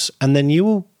product. And then you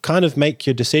will kind of make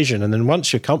your decision. And then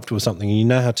once you're comfortable with something and you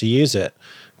know how to use it,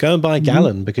 go and buy a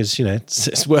gallon because,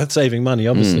 it's worth saving money,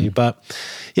 obviously. But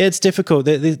yeah, it's difficult.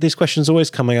 These questions are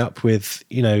always coming up with,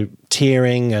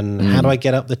 tiering and how do I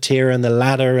get up the tier and the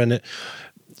ladder, and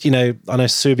I know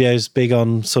Subio's big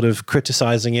on sort of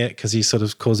criticizing it because he sort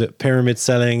of calls it pyramid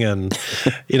selling, and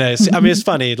it's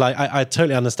funny. Like I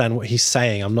totally understand what he's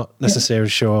saying. I'm not necessarily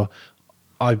sure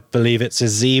I believe it's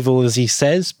as evil as he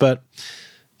says, but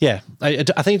yeah, I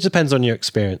think it depends on your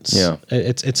experience. Yeah,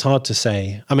 it's hard to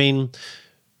say. I mean,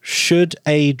 should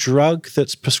a drug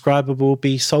that's prescribable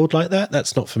be sold like that?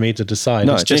 That's not for me to decide.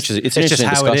 No, it's just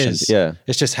how it is. Yeah,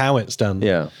 it's just how it's done.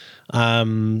 Yeah,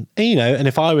 and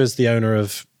if I was the owner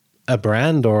of a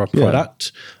brand or a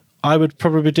product, I would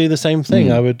probably do the same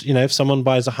thing. I would, if someone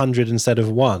buys 100 instead of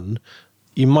 1,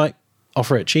 you might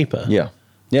offer it cheaper. Yeah.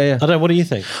 I don't know. What do you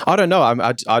think? I don't know.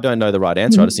 I don't know the right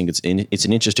answer. I just think it's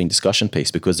an interesting discussion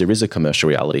piece because there is a commercial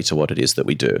reality to what it is that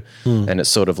we do. And it's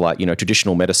sort of like,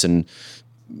 traditional medicine,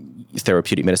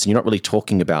 therapeutic medicine, you're not really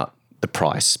talking about the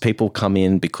price. People come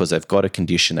in because they've got a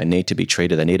condition, they need to be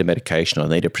treated, they need a medication or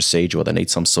they need a procedure or they need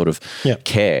some sort of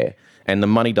care. And the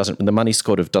money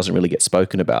sort of doesn't really get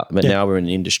spoken about. But now we're in an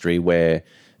industry where,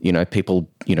 people,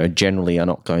 generally are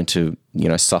not going to,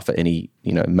 suffer any,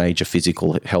 major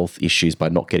physical health issues by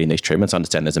not getting these treatments. I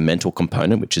understand there's a mental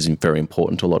component, which is very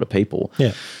important to a lot of people.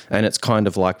 Yeah. And it's kind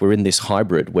of like we're in this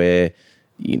hybrid where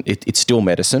it's still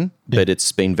medicine, but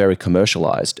it's been very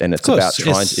commercialized, and it's about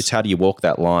it's how do you walk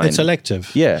that line? It's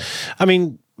elective. Yeah. I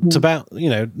mean, it's about,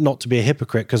 not to be a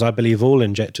hypocrite, because I believe all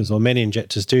injectors or many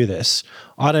injectors do this.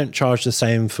 I don't charge the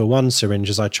same for 1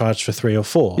 syringe as I charge for 3 or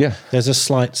 4. Yeah. There's a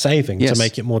slight saving to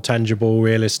make it more tangible,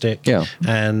 realistic. Yeah.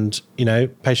 And,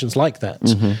 patients like that.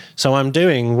 So I'm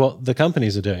doing what the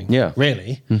companies are doing. Yeah.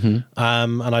 Really. And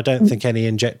I don't think any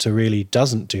injector really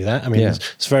doesn't do that. I mean,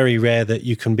 it's very rare that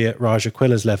you can be at Raj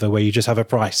Aquila's level where you just have a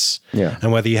price. Yeah.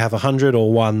 And whether you have 100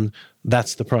 or 1,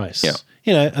 that's the price. Yeah.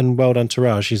 You know, and well done to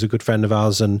Raj. He's a good friend of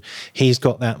ours, and he's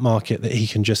got that market that he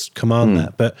can just command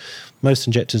that. But most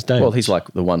injectors don't. Well, he's like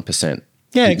the 1%.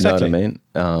 Yeah, exactly. You know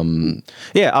what I mean?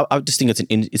 I just think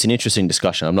it's an interesting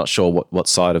discussion. I'm not sure what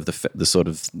side of the sort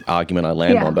of argument I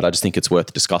land on, but I just think it's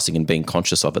worth discussing and being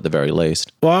conscious of at the very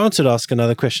least. Well, I wanted to ask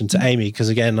another question to Amy, because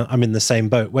again, I'm in the same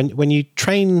boat. When you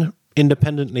train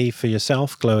independently for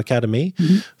yourself, Glow Academy,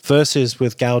 versus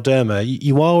with Galderma,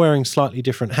 you are wearing slightly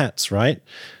different hats, right?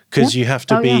 Because you have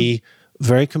to be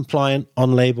very compliant,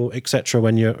 on label, etc.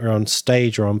 when you're on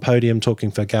stage or on podium talking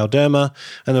for Galderma.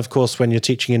 And of course, when you're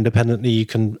teaching independently, you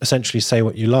can essentially say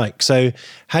what you like. So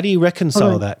how do you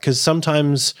reconcile that? Because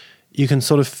sometimes you can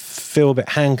sort of feel a bit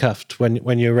handcuffed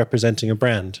when you're representing a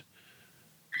brand.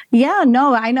 Yeah,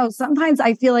 no, I know. Sometimes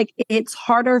I feel like it's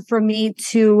harder for me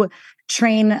to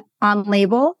train on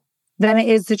label than it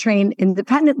is to train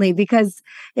independently, because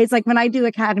it's like when I do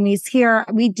academies here,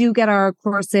 we do get our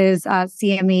courses,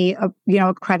 CME,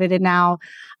 accredited now.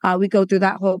 We go through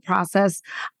that whole process.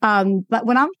 But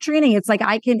when I'm training, it's like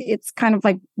it's kind of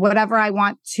like whatever I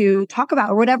want to talk about,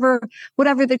 or whatever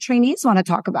the trainees want to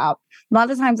talk about. A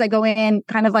lot of times I go in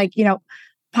kind of like,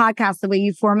 podcast, the way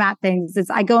you format things is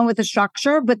I go in with a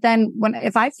structure, but then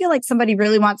if I feel like somebody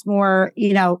really wants more,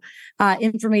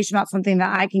 information about something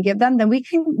that I can give them, then we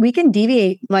can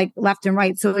deviate like left and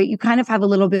right. So you kind of have a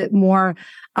little bit more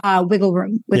wiggle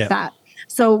room with that.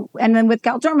 So, and then with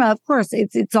Galderma, of course,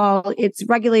 it's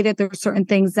regulated. There are certain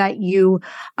things that you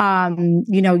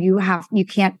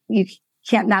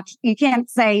can't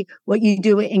say what you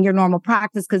do in your normal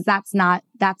practice, because that's not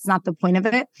the point of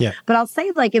it. Yeah. But I'll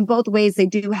say, like, in both ways, they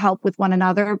do help with one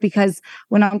another, because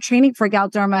when I'm training for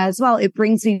Galderma as well, it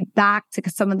brings me back to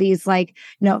some of these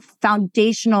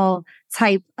foundational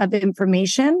type of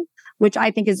information, which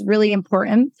I think is really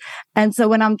important. And so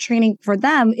when I'm training for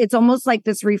them, it's almost like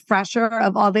this refresher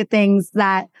of all the things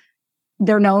that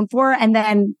they're known for. And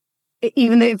then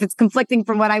even if it's conflicting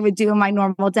from what I would do in my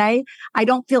normal day, I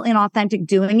don't feel inauthentic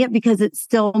doing it, because it's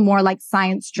still more like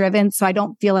science driven. So I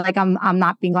don't feel like I'm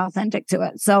not being authentic to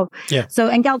it. So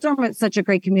and Galderma is such a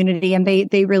great community, and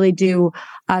they really do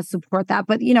support that.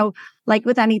 But like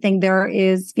with anything, there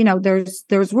is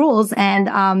there's rules, and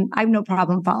I have no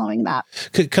problem following that.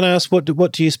 Can I ask what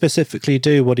do you specifically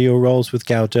do? What are your roles with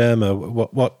Galderma?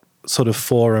 What sort of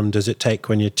forum does it take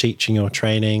when you're teaching or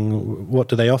training? What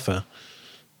do they offer?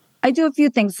 I do a few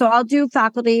things. So I'll do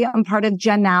faculty. I'm part of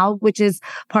Gen Now, which is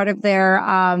part of their,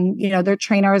 their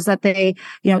trainers that they,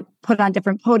 put on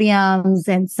different podiums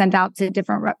and send out to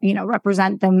different,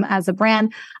 represent them as a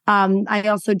brand. I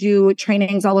also do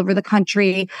trainings all over the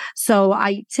country. So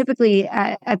I typically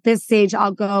at this stage,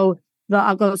 I'll go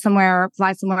somewhere,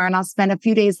 fly somewhere, and I'll spend a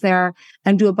few days there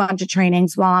and do a bunch of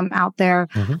trainings while I'm out there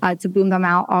to boom them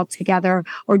out all together,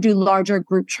 or do larger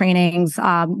group trainings,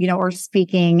 or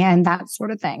speaking and that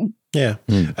sort of thing. Yeah.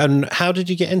 And how did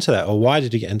you get into that, or why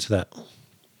did you get into that?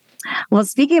 Well,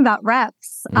 speaking about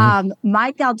reps,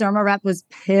 my Galderma rep was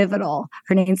pivotal.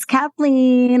 Her name's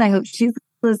Kathleen. I hope she's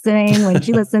listening when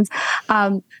she listens.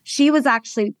 She was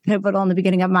actually pivotal in the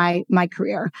beginning of my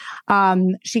career.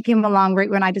 She came along right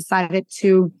when I decided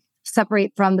to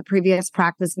separate from the previous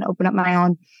practice and open up my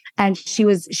own. And she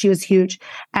was huge.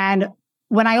 And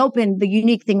when I opened, the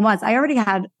unique thing was I already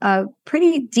had a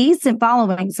pretty decent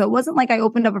following. So it wasn't like I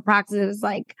opened up a practice. It was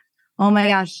like, oh my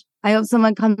gosh, I hope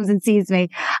someone comes and sees me.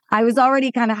 I was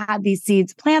already kind of had these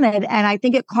seeds planted. And I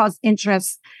think it caused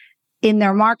interest in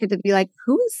their market to be like,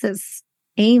 who is this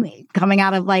Amy coming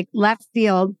out of like left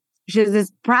field? She has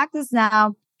this practice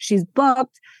now. She's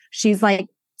booked. She's like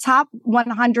top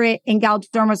 100 in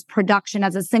Galderma's production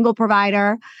as a single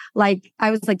provider. Like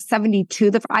I was like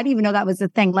 72. I didn't even know that was a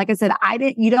thing. Like I said,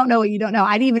 you don't know what you don't know.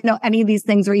 I didn't even know any of these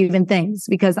things were even things,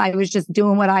 because I was just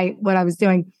doing what I was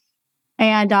doing.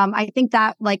 And I think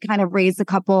that like kind of raised a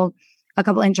couple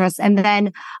interests. And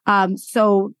then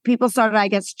so people started, I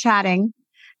guess, chatting.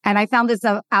 And I found this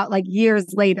out like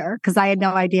years later, because I had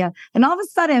no idea. And all of a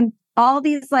sudden, all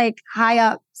these like high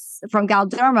ups from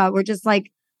Galderma were just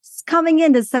like coming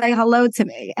in to say hello to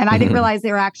me. And I didn't realize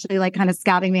they were actually like kind of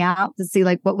scouting me out to see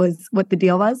like what the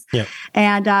deal was. Yeah.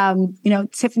 And,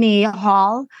 Tiffany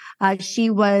Hall, she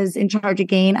was in charge of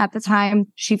Gain at the time.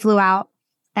 She flew out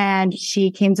and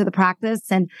she came to the practice,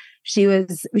 and she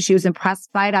was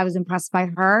impressed by it. I was impressed by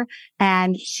her.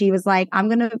 And she was like, I'm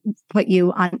going to put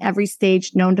you on every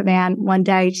stage known to man one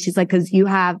day. She's like, because you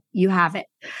have it.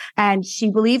 And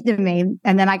she believed in me.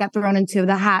 And then I got thrown into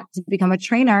the hat to become a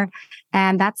trainer.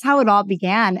 And that's how it all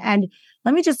began. And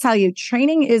let me just tell you,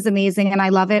 training is amazing and I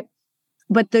love it.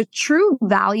 But the true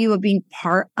value of being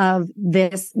part of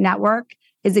this network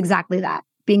is exactly that.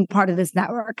 being part of this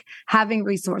network, having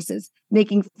resources,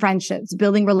 making friendships,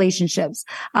 building relationships,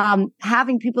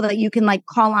 having people that you can like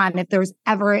call on if there's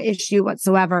ever an issue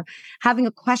whatsoever, having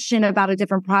a question about a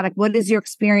different product. What is your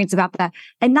experience about that?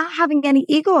 And not having any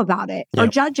ego about it or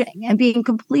judging, and being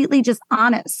completely just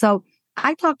honest. So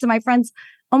I talk to my friends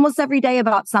almost every day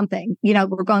about something.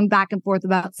 We're going back and forth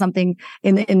about something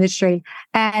in the industry,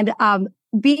 and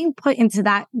being put into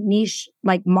that niche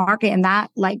like market and that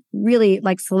like really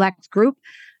like select group,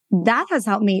 that has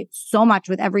helped me so much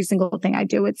with every single thing I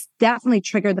do. It's definitely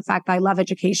triggered the fact that I love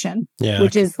education,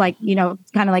 which is like,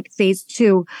 kind of like phase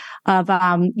 2 of,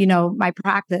 my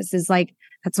practice is like,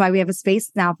 that's why we have a space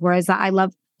now. Whereas I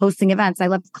love hosting events. I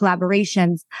love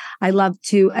collaborations. I love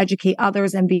to educate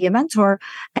others and be a mentor.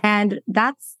 And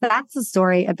that's the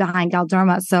story behind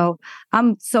Galderma. So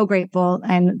I'm so grateful.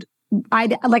 And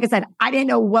like I said, I didn't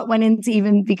know what went into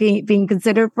even being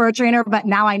considered for a trainer, but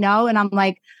now I know. And I'm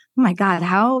like, oh my God,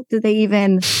 how did they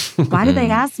even, why did they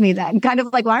ask me that? And kind of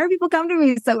like, why are people coming to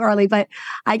me so early? But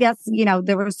I guess,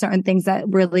 there were certain things that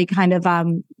really kind of,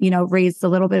 raised a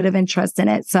little bit of interest in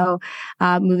it. So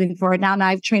moving forward now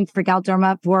I've trained for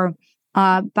Galderma for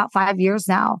about 5 years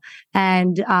now.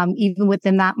 And even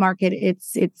within that market,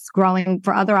 it's growing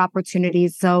for other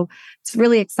opportunities. So it's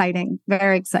really exciting,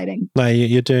 very exciting. No,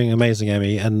 you're doing amazing,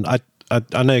 Amy. And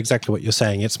I know exactly what you're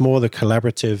saying. It's more the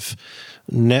collaborative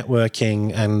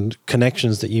networking and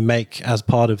connections that you make as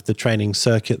part of the training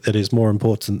circuit that is more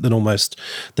important than almost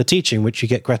the teaching, which you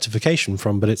get gratification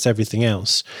from, but it's everything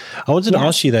else. I wanted to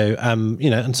ask you though,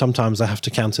 and sometimes I have to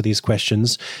counter these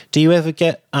questions. Do you ever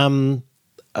get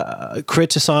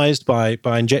criticized by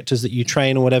injectors that you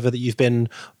train or whatever, that you've been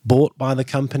bought by the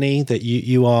company, that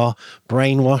you are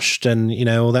brainwashed and,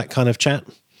 all that kind of chat?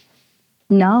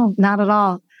 No, not at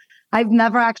all. I've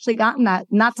never actually gotten that,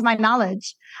 not to my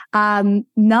knowledge.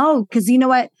 No, because you know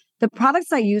what? The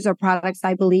products I use are products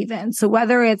I believe in. So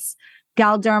whether it's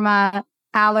Galderma,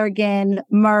 Allergan,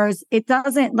 Merz, it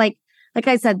doesn't like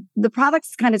I said, the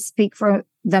products kind of speak for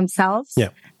themselves. Yeah.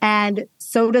 And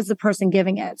so does the person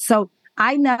giving it. So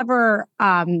I never,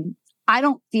 I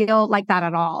don't feel like that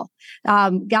at all.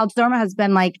 Galderma has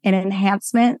been like an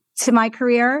enhancement to my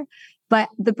career, but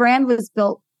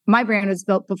my brand was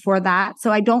built before that.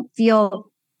 So I don't feel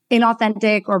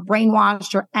inauthentic or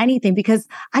brainwashed or anything, because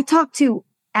I talk to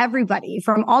everybody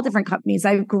from all different companies.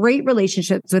 I have great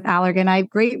relationships with Allergan. I have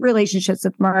great relationships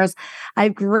with Merz. I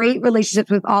have great relationships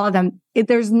with all of them.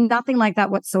 There's nothing like that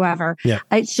whatsoever. Yeah.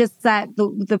 It's just that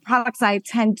the products I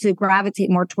tend to gravitate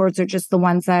more towards are just the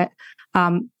ones that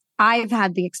I've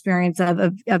had the experience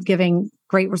of giving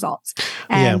great results.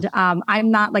 And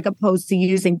I'm not like opposed to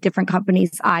using different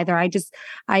companies either.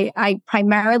 I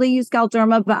primarily use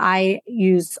Galderma, but I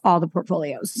use all the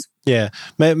portfolios. Yeah.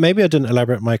 Maybe I didn't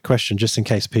elaborate my question just in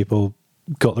case people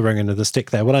got the wrong end of the stick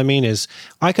there. What I mean is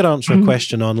I could answer a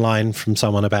question online from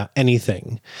someone about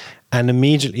anything, and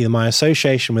immediately my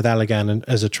association with Allergan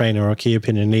as a trainer or a key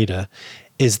opinion leader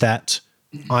is that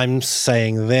I'm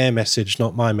saying their message,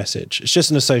 not my message. It's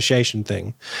just an association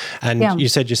thing. And you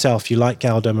said yourself, you like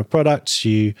Galderma products,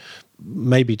 you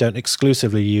maybe don't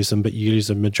exclusively use them, but you use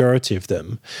a majority of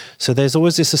them. So there's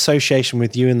always this association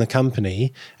with you and the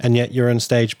company, and yet you're on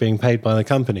stage being paid by the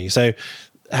company. So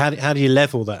how do you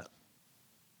level that?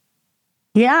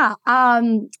 Yeah.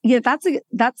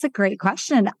 That's a great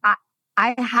question.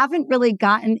 I haven't really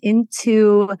gotten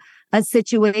into a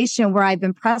situation where I've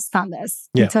been pressed on this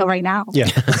until right now. Yeah.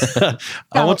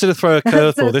 I wanted to throw a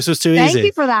curveball. This was too easy. Thank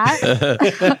you for that.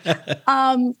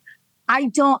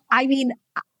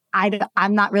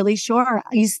 I'm not really sure.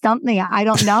 You stumped me. I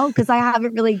don't know, because I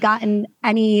haven't really gotten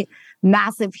any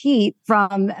massive heat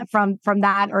from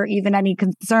that, or even any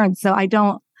concerns. So I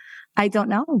don't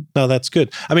know. No, that's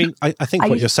good. I mean, I think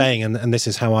what you're saying, and this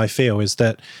is how I feel, is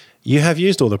that you have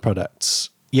used all the products,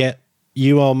 yet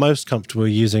you are most comfortable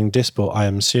using Dysport, I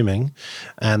am assuming,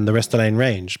 and the Restylane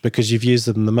range, because you've used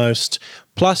them the most.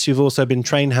 Plus, you've also been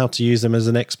trained how to use them as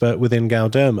an expert within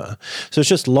Galderma. So it's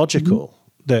just logical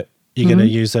that you're going to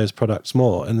use those products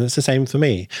more. And it's the same for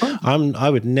me. I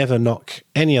would never knock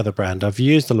any other brand. I've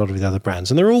used a lot of the other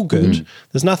brands, and they're all good.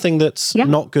 There's nothing that's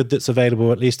not good that's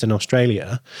available, at least in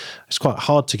Australia. It's quite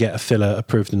hard to get a filler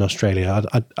approved in Australia.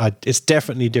 It's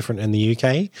definitely different in the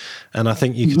UK, and I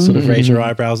think you could sort of raise your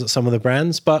eyebrows at some of the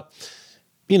brands, but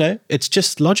it's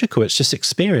just logical. It's just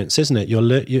experience, isn't it?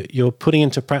 You're putting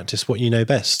into practice what you know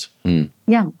best.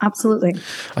 Yeah, absolutely.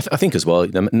 I think as well,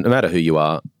 no matter who you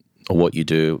are or what you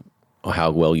do, or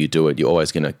how well you do it, you're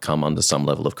always going to come under some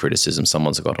level of criticism.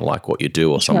 Someone's got to like what you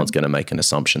do, or someone's going to make an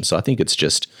assumption. So I think it's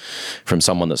just, from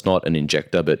someone that's not an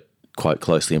injector but quite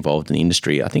closely involved in the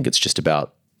industry, I think it's just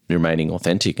about remaining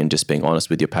authentic and just being honest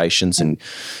with your patients and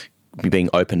being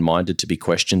open-minded to be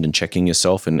questioned and checking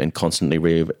yourself and constantly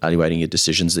reevaluating your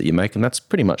decisions that you make. And that's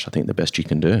pretty much, I think, the best you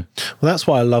can do. Well, that's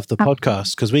why I love the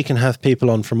podcast, because we can have people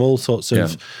on from all sorts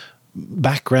of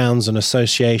backgrounds and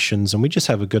associations, and we just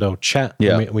have a good old chat.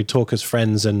 Yeah. And we talk as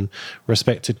friends and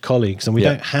respected colleagues, and we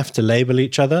don't have to label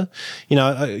each other. You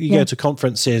know, you go to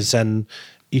conferences and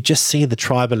you just see the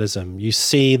tribalism. You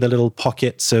see the little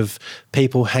pockets of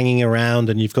people hanging around,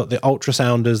 and you've got the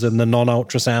ultrasounders and the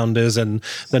non-ultrasounders and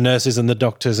the nurses and the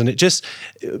doctors, and it just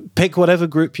pick whatever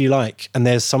group you like, and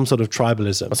there's some sort of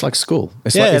tribalism. It's like school.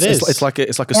 It's like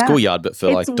a schoolyard, but for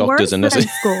it's like doctors and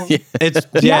nurses. School.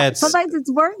 Sometimes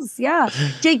it's worse. Yeah,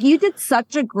 Jake, you did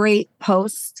such a great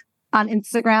post on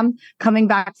Instagram coming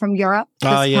back from Europe this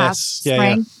past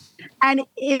spring, and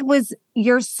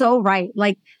you're so right.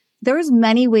 Like, there's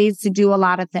many ways to do a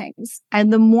lot of things.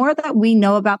 And the more that we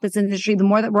know about this industry, the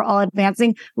more that we're all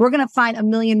advancing, we're going to find a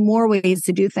million more ways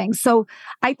to do things. So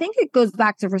I think it goes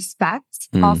back to respect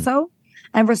also,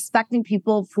 and respecting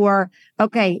people for,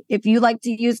 okay, if you like to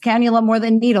use cannula more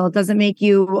than needle, it doesn't make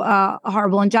you a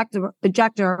horrible injector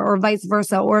or vice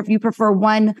versa. Or if you prefer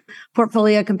one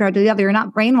portfolio compared to the other, you're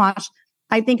not brainwashed.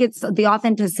 I think it's the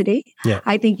authenticity. Yeah.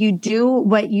 I think you do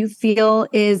what you feel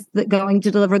is going to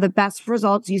deliver the best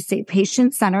results. You stay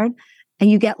patient-centered,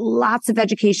 and you get lots of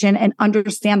education and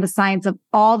understand the science of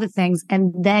all the things.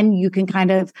 And then you can kind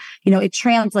of, it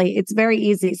translates. It's very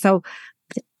easy. So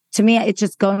to me, it's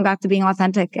just going back to being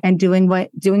authentic and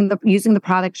using the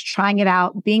products, trying it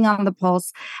out, being on the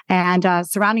pulse, and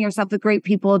surrounding yourself with great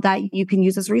people that you can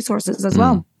use as resources as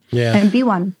well. Yeah. And be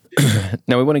one.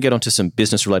 Now, we want to get onto some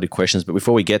business-related questions, but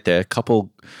before we get there, a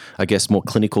couple, I guess, more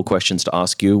clinical questions to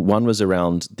ask you. One was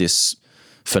around this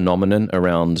phenomenon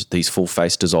around these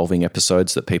full-face dissolving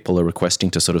episodes that people are requesting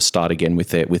to sort of start again with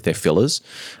their fillers.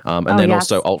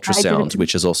 Also ultrasound,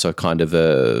 which is also kind of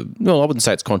I wouldn't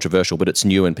say it's controversial, but it's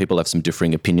new and people have some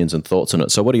differing opinions and thoughts on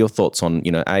it. So what are your thoughts on,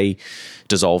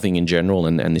 dissolving in general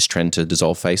and this trend to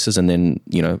dissolve faces? And then,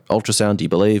 ultrasound, do you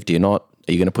believe, do you not?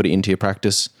 Are you going to put it into your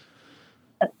practice?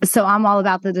 So I'm all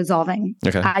about the dissolving.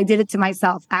 Okay. I did it to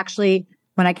myself, actually,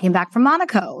 when I came back from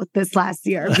Monaco this last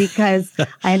year, because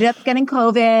I ended up getting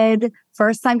COVID.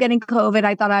 First time getting COVID.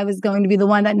 I thought I was going to be the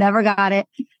one that never got it.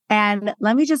 And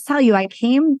let me just tell you, I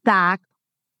came back,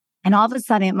 and all of a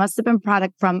sudden it must have been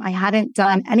product from, I hadn't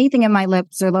done anything in my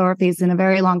lips or lower face in a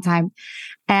very long time.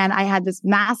 And I had this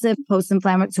massive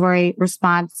post-inflammatory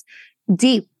response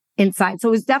deep inside. So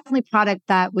it was definitely product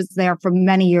that was there from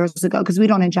many years ago, because we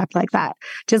don't inject like that.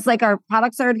 Just like our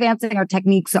products are advancing, our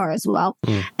techniques are as well.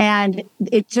 And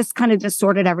it just kind of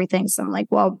distorted everything. So I'm like,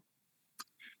 well,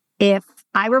 if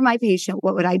I were my patient,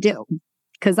 what would I do?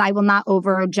 Because I will not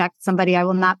over-inject somebody. I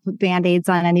will not put Band-Aids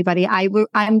on anybody.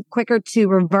 I'm quicker to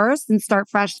reverse and start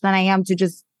fresh than I am to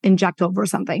just inject over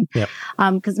something. Yep.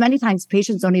 Because many times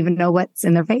patients don't even know what's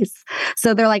in their face.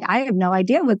 So they're like, I have no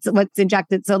idea what's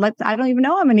injected. So I don't even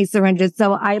know how many syringes.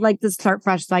 So I like to start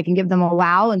fresh so I can give them a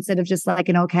wow instead of just like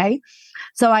an okay.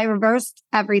 So I reversed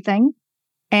everything.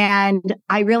 And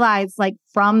I realized, like,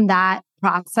 from that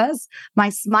process, my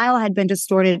smile had been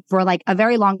distorted for like a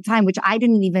very long time, which I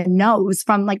didn't even know. It was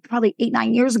from like probably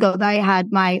 8-9 years ago that I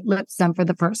had my lips done for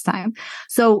the first time.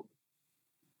 So,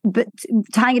 but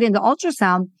tying it into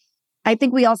ultrasound, I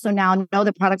think we also now know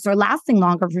that products are lasting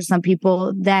longer for some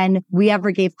people than we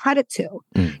ever gave credit to.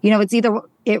 It's either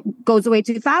it goes away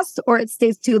too fast or it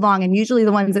stays too long. And usually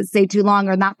the ones that stay too long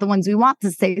are not the ones we want to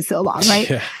stay so long, right?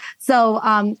 Yeah. So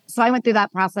I went through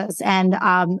that process, and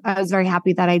I was very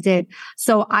happy that I did.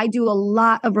 So I do a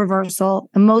lot of reversal,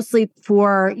 mostly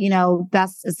for,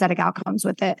 best aesthetic outcomes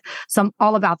with it. So I'm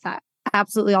all about that.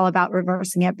 Absolutely all about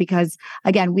reversing it, because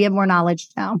again, we have more knowledge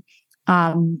now.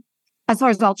 As far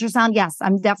as ultrasound, yes,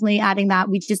 I'm definitely adding that.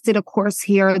 We just did a course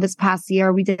here this past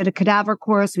year. We did a cadaver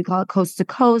course. We call it Coast to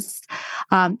Coast,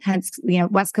 hence,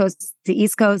 West Coast to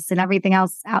East Coast and everything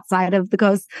else outside of the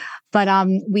coast. But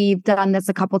we've done this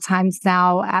a couple times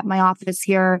now at my office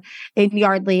here in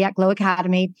Yardley at Glow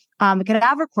Academy, a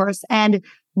cadaver course. And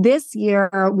this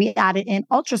year we added in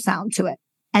ultrasound to it.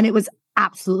 And it was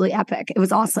absolutely epic. It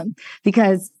was awesome,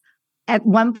 because at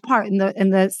one part in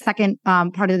the second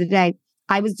part of the day,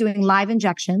 I was doing live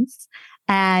injections,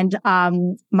 and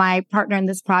my partner in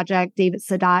this project, David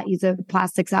Sadat, he's a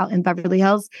plastics out in Beverly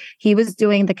Hills. He was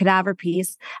doing the cadaver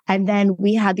piece, and then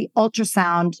we had the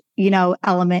ultrasound,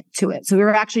 element to it. So we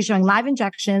were actually showing live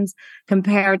injections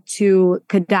compared to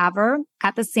cadaver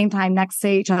at the same time next to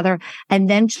each other, and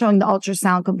then showing the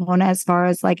ultrasound component as far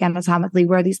as like anatomically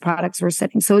where these products were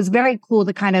sitting. So it's very cool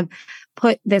to kind of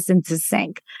put this into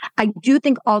sync. I do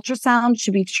think ultrasound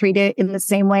should be treated in the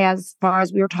same way as far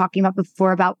as we were talking about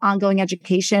before about ongoing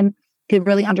education. Could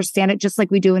really understand it just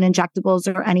like we do in injectables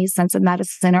or any sense of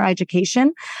medicine or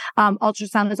education.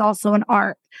 Ultrasound is also an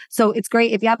art. So it's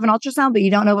great if you have an ultrasound, but you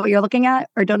don't know what you're looking at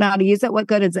or don't know how to use it. What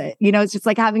good is it? It's just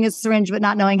like having a syringe, but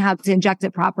not knowing how to inject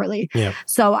it properly. Yeah.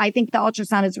 So I think the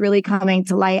ultrasound is really coming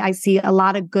to light. I see a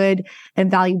lot of good and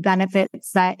value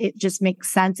benefits that it just makes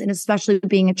sense. And especially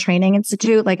being a training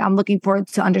institute, like I'm looking forward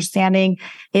to understanding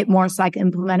it more so I can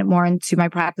implement it more into my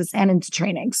practice and into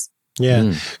trainings.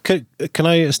 Yeah. Can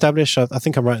I establish, I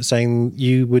think I'm right in saying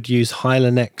you would use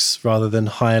Hylenex rather than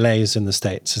Hyalase in the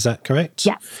States. Is that correct?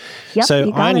 Yes. Yep,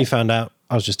 so I only found out,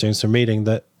 I was just doing some reading,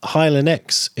 that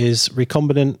Hylenex is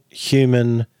recombinant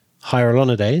human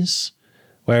hyaluronidase,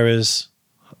 whereas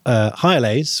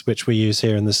Hyalase, which we use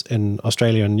here in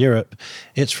Australia and Europe,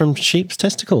 it's from sheep's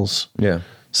testicles. Yeah.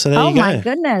 So there you go. Oh my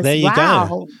goodness. There you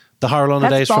go. The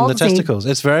hyaluronidase from the testicles.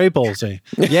 It's very ballsy.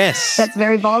 Yes. That's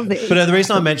very ballsy. But the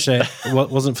reason I mentioned it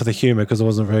wasn't for the humor because it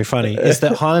wasn't very funny, is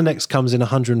that Hylenex comes in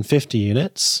 150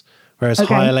 units, whereas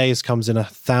Hyalase comes in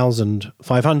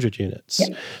 1,500 units.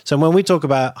 Yeah. So when we talk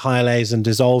about Hyalase and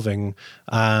dissolving,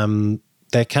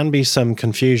 there can be some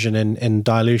confusion in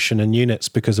dilution and units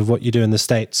because of what you do in the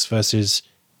States versus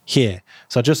here.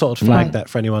 So I just thought I'd flag that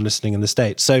for anyone listening in the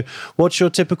States. So what's your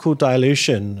typical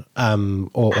dilution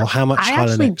or how much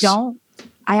Hylenex?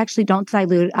 I actually don't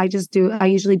dilute. I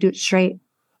usually do it straight.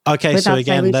 Okay, so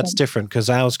again, dilution. That's different because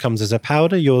ours comes as a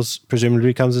powder. Yours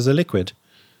presumably comes as a liquid.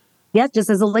 Yeah, just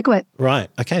as a liquid. Right.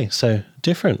 Okay, so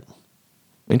different.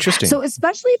 Interesting. So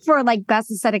especially for like best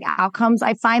aesthetic outcomes,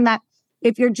 I find that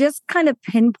if you're just kind of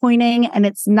pinpointing and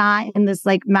it's not in this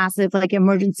like massive like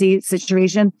emergency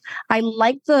situation, I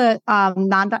like the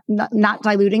not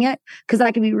diluting it because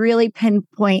I can be really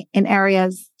pinpoint in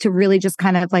areas to really just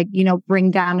kind of like,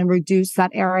 bring down and reduce that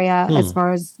area as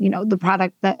far as, the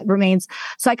product that remains.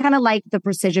 So I kind of like the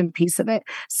precision piece of it.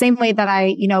 Same way that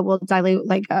I, will dilute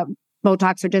like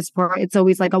Botox or Dysport, it's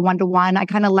always like a 1-to-1. I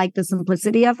kind of like the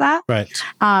simplicity of that. Right.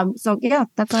 So yeah,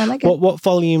 that's why I like it. What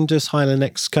volume does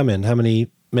Hylenex come in? How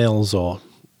many mils or?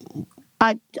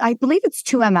 I believe it's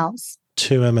 2 mLs.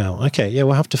 2 ml. Okay. Yeah,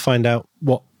 we'll have to find out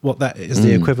what that is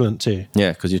the equivalent to.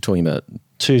 Yeah, because you're talking about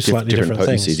two slightly different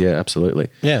potencies. things. Yeah, absolutely.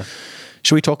 Yeah.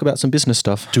 Should we talk about some business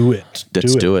stuff? Do it.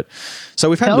 Let's do it. So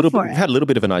we've had a little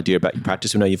bit of an idea about your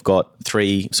practice. We know you've got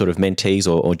 3 sort of mentees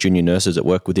or junior nurses that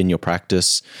work within your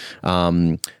practice.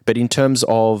 But in terms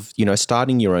of,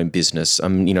 starting your own business,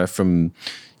 from,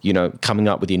 coming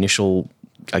up with the initial,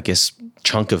 I guess,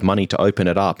 chunk of money to open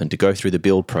it up and to go through the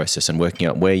build process and working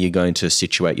out where you're going to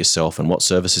situate yourself and what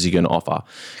services you're going to offer.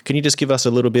 Can you just give us a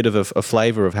little bit of a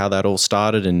flavor of how that all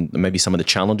started and maybe some of the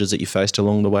challenges that you faced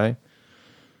along the way?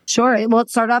 Sure. Well, it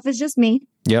started off as just me.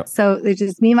 Yep. So it's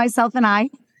just me, myself, and I.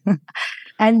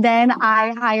 And then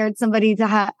I hired somebody to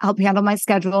help handle my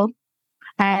schedule.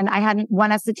 And I had one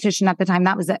esthetician at the time.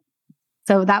 That was it.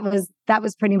 So that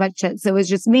was pretty much it. So it was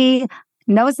just me,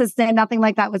 no assistant, nothing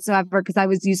like that whatsoever, because I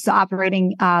was used to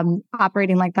operating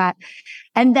like that.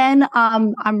 And then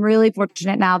I'm really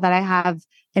fortunate now that I have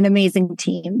an amazing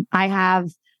team. I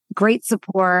have great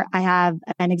support. I have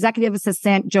an executive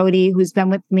assistant, Jody, who's been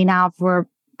with me now for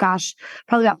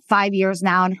probably about 5 years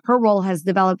now. And her role has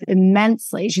developed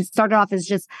immensely. She started off as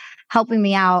just helping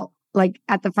me out like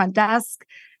at the front desk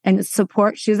and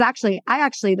support. This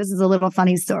is a little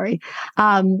funny story.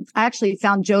 I actually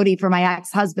found Jody for my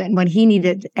ex-husband when he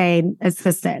needed an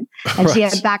assistant. And she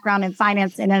had a background in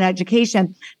finance and in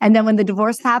education. And then when the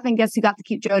divorce happened, guess who got to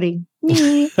keep Jody?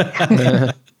 Me.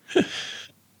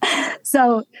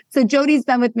 So Jody's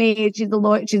been with me. She's a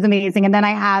lawyer. She's amazing. And then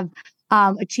I have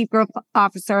a chief growth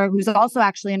officer who's also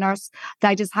actually a nurse that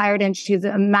I just hired, and she has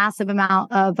a massive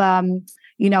amount of,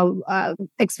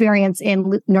 experience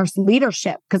in nurse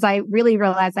leadership because I really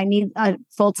realized I need a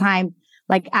full-time,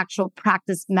 like actual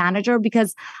practice manager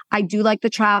because I do like to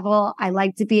travel. I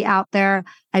like to be out there.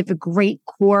 I have a great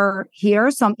core here.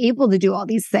 So I'm able to do all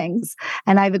these things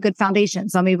and I have a good foundation.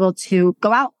 So I'm able to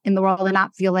go out in the world and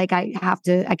not feel like I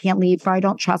can't leave or I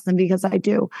don't trust them because I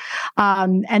do.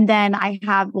 And then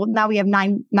now we have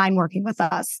nine working with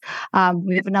us.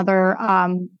 We have another,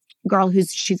 girl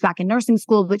she's back in nursing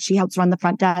school, but she helps run the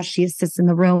front desk. She assists in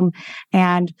the room.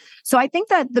 And so I think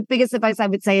that the biggest advice I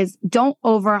would say is don't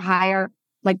overhire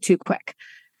like too quick.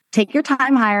 Take your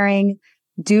time hiring,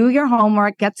 do your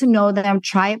homework, get to know them,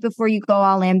 try it before you go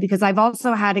all in, because I've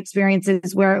also had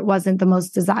experiences where it wasn't the most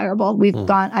desirable.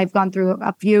 I've gone through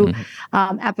a few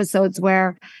episodes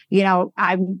where,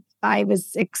 I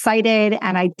was excited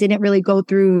and I didn't really go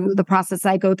through the process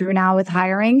I go through now with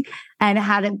hiring, and it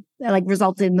hadn't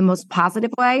resulted in the most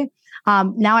positive way.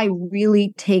 Now I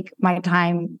really take my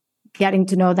time getting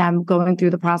to know them, going through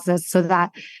the process so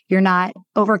that you're not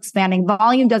overexpanding.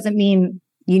 Volume doesn't mean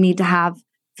you need to have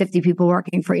 50 people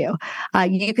working for you.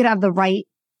 You could have the right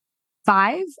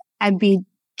 5 and be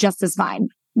just as fine,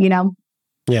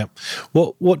 Yeah.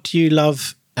 What do you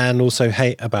love and also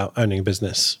hate about owning a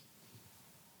business?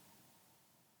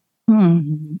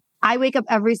 I wake up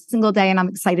every single day and I'm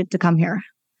excited to come here.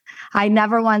 I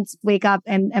never once wake up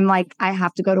and am like, I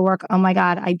have to go to work. Oh my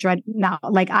God, I dread now.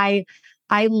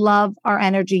 I love our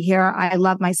energy here. I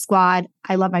love my squad.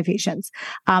 I love my patients.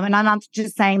 And I'm not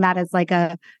just saying that as like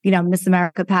a, Miss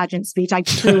America pageant speech. I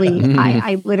truly,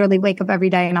 I literally wake up every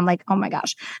day and I'm like, oh my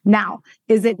gosh. Now,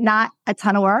 is it not a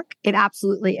ton of work? It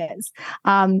absolutely is.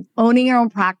 Owning your own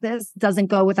practice doesn't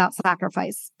go without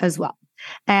sacrifice as well.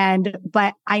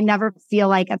 But I never feel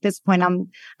like at this point,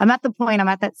 I'm at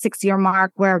that 6-year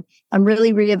mark where I'm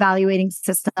really reevaluating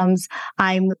systems.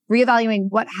 I'm reevaluating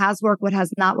what has worked, what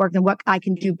has not worked, and what I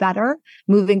can do better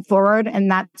moving forward.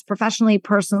 And that's professionally,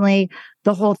 personally,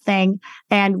 the whole thing,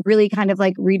 and really kind of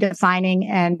like redefining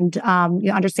and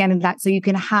understanding that so you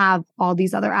can have all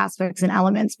these other aspects and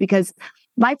elements, because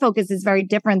my focus is very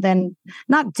different than,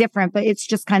 not different, but it's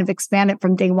just kind of expanded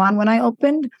from day one when I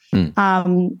opened.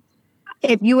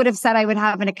 If you would have said I would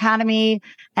have an academy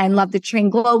and love to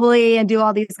train globally and do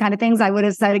all these kind of things, I would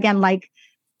have said again, if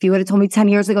you would have told me 10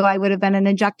 years ago, I would have been an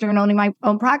injector and owning my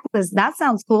own practice. That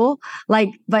sounds cool,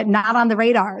 but not on the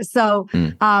radar. So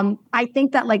I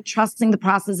think that trusting the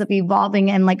process of evolving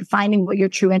and finding what your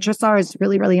true interests are is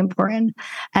really, really important.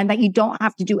 And that you don't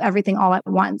have to do everything all at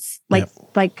once.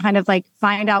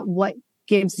 Find out what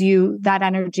gives you that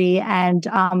energy and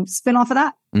spin off of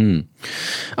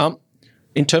that.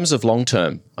 In terms of long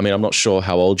term, I mean, I'm not sure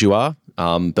how old you are,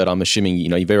 but I'm assuming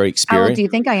you're very experienced. How old do you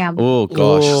think I am? Oh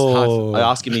gosh,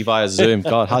 asking me via Zoom,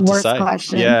 God, hard to say.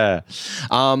 Question. Yeah,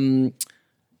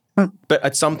 but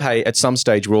at some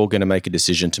stage, we're all going to make a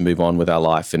decision to move on with our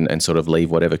life and sort of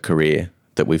leave whatever career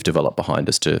that we've developed behind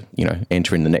us to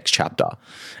enter in the next chapter.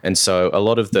 And so a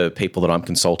lot of the people that I'm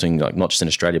consulting, not just in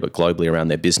Australia but globally around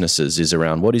their businesses, is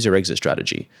around what is your exit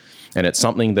strategy. And it's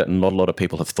something that not a lot of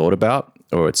people have thought about,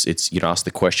 or it's ask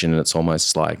the question and it's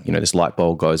almost like, this light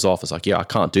bulb goes off. It's like, yeah, I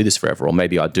can't do this forever. Or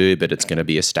maybe I do, but it's going to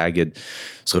be a staggered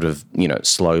sort of,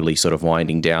 slowly sort of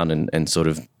winding down and sort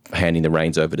of handing the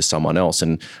reins over to someone else.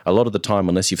 And a lot of the time,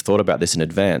 unless you've thought about this in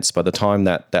advance, by the time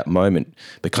that moment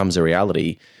becomes a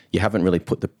reality, you haven't really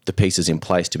put the pieces in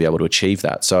place to be able to achieve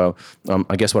that. So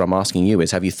I guess what I'm asking you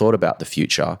is, have you thought about the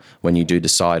future when you do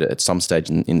decide at some stage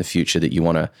in the future that you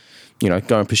want to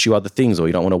go and pursue other things, or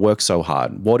you don't want to work so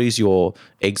hard? What is your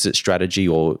exit strategy,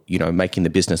 or, making the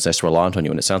business less reliant on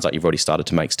you? And it sounds like you've already started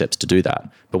to make steps to do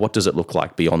that. But what does it look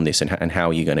like beyond this, and how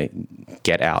are you going to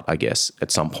get out, I guess,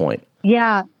 at some point?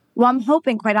 Yeah. Well, I'm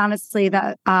hoping, quite honestly,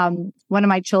 that one of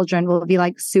my children will be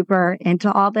super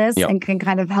into all this and can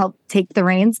kind of help take the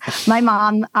reins. My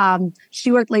mom,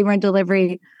 she worked labor and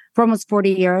delivery for almost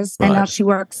 40 years, and now she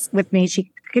works with me.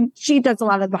 She does a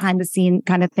lot of behind the scene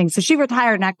kind of things. So she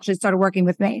retired and actually started working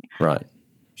with me. Right.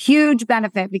 Huge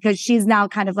benefit, because she's now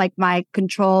kind of like my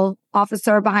control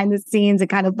officer behind the scenes and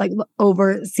kind of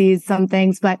oversees some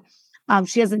things, but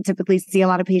she doesn't typically see a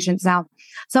lot of patients now.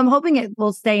 So I'm hoping it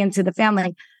will stay into the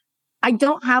family. I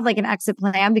don't have an exit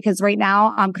plan, because right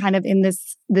now I'm kind of in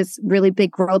this really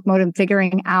big growth mode and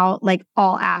figuring out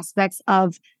all aspects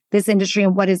of this industry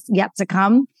and what is yet to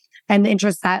come, and the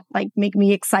interests that make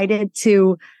me excited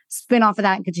to spin off of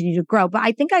that and continue to grow. But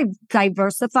I think I've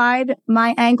diversified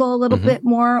my angle a little bit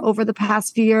more over the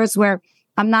past few years, where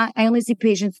I only see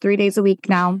patients 3 days a week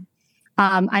now.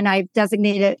 And I've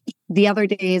designated the other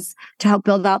days to help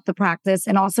build out the practice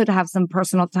and also to have some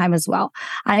personal time as well.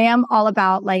 I am all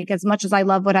about, as much as I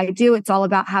love what I do, it's all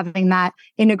about having that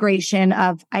integration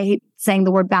of, I hate saying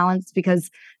the word balance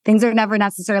because things are never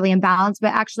necessarily in balance,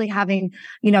 but actually having,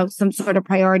 some sort of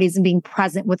priorities and being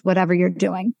present with whatever you're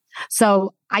doing.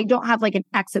 So I don't have an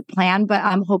exit plan, but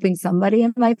I'm hoping somebody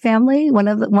in my family, one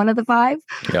of the 5,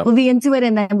 will be into it,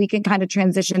 and then we can kind of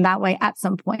transition that way at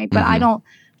some point. But I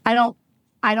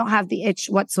don't have the itch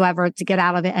whatsoever to get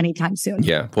out of it anytime soon.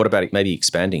 Yeah. What about maybe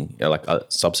expanding,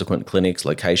 subsequent clinics,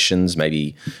 locations,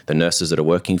 maybe the nurses that are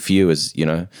working for you? Is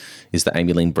the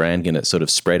Amy Lynn brand going to sort of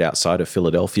spread outside of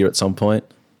Philadelphia at some point?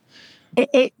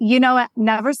 You know what?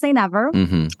 Never say never.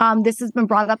 This has been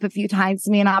brought up a few times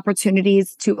to me in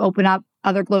opportunities to open up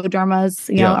other Glow Dermas,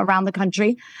 you know, around the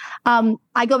country.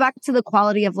 I go back to the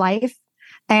quality of life,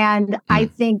 and I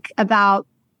think about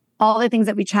all the things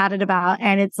that we chatted about,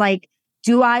 and it's like,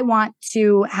 do I want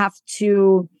to have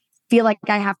to feel like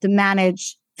I have to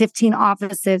manage 15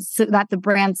 offices so that the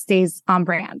brand stays on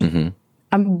brand?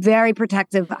 I'm very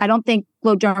protective. I don't think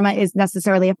Glow Derma is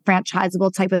necessarily a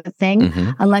franchisable type of thing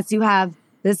unless you have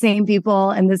the same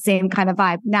people and the same kind of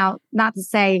vibe. Now, not to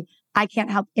say I can't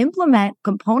help implement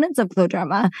components of Glow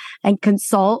Derma and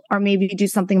consult or maybe do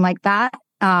something like that,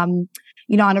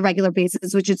 you know, on a regular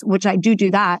basis, which I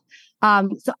do that.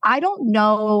 So I don't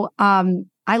know.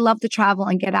 I love to travel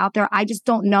and get out there. I just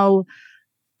don't know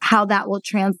how that will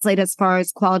translate as far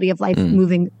as quality of life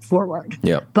moving forward.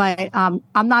 But I'm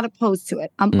not opposed to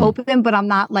it. I'm open, but I'm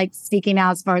not like speaking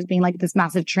out as far as being like this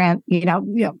massive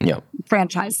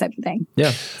franchise type of thing.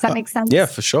 Does that make sense? Yeah,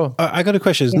 for sure. I got a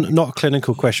question. It's not a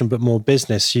clinical question, but more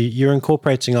business. You're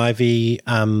incorporating IV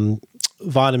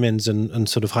vitamins and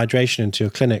sort of hydration into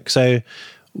your clinic. So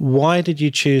why did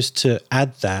you choose to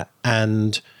add that?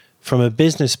 And from a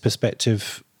business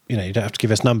perspective, you know, you don't have to give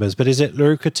us numbers, but is it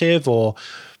lucrative or,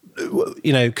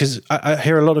 you know, because I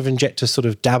hear a lot of injectors sort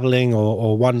of dabbling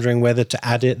or wondering whether to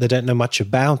add it. They don't know much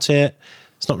about it.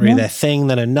 It's not really their thing.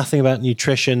 They know nothing about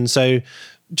nutrition. So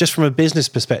just from a business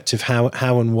perspective,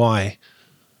 how and why?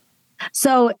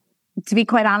 So to be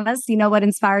quite honest, you know what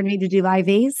inspired me to do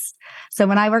IVs? So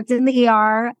when I worked in the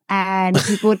ER and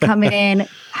people would come in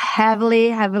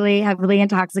heavily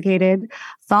intoxicated,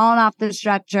 falling off the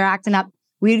stretcher, acting up,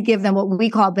 we'd give them what we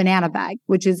call banana bag,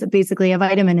 which is basically a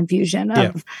vitamin infusion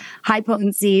of high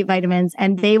potency vitamins.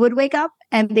 And they would wake up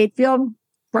and they'd feel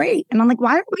great. And I'm like,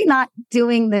 why are we not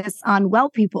doing this on well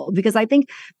people? Because I think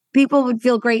people would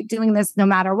feel great doing this no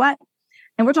matter what.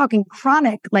 And we're talking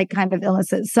chronic, like kind of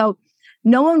illnesses. So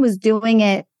no one was doing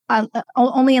it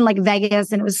only in like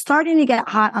Vegas. And it was starting to get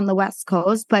hot on the West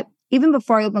Coast. But even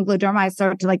before I opened Glow Derma, I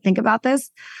started to like think about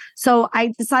this. So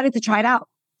I decided to try it out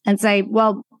and say,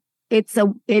 well, it's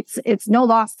no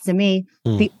loss to me.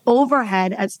 The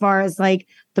overhead, as far as like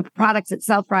the products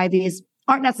itself for IVs,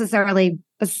 aren't necessarily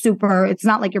it's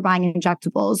not like you're buying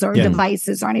injectables or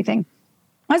devices or anything.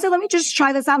 I said, let me just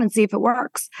try this out and see if it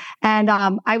works. And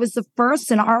I was the first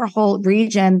in our whole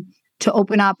region to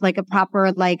open up like a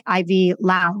proper like IV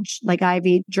lounge, like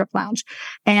IV drip lounge.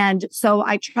 And so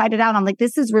I tried it out. I'm like,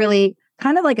 this is really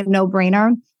kind of like a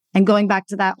no-brainer. And going back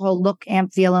to that whole look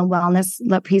and feel and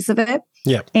wellness piece of it.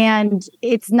 And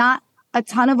it's not a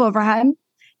ton of overhead.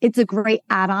 It's a great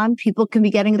add-on. People can be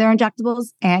getting their injectables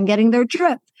and getting their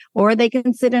drip, or they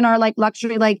can sit in our like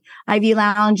luxury, like IV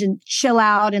lounge and chill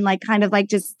out and like kind of like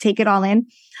just take it all in.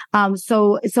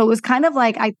 So it was kind of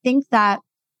like, I think that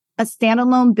a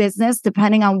standalone business,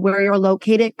 depending on where you're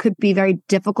located, could be very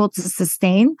difficult to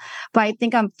sustain. But I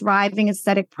think on Thriving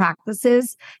Aesthetic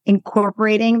Practices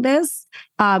incorporating this,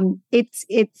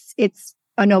 it's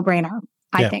a no-brainer.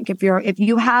 I think I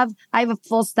have a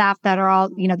full staff that are all,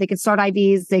 you know, they can start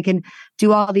IVs, they can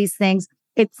do all these things.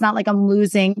 It's not like I'm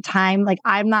losing time. Like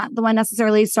I'm not the one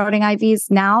necessarily starting IVs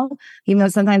now, even though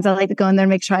sometimes I like to go in there and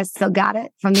make sure I still got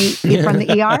it from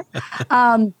the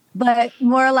ER. But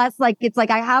more or less, like it's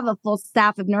like I have a full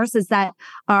staff of nurses that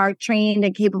are trained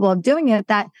and capable of doing it.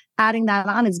 That adding that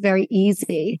on is very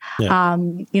easy, you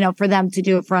know, for them to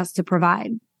do it, for us to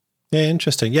provide. Yeah,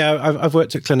 interesting. Yeah, I've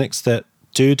worked at clinics that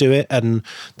do it, and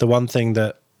the one thing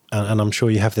that, and I'm sure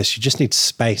you have this, you just need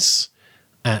space.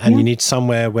 And you need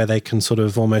somewhere where they can sort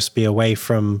of almost be away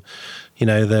from, you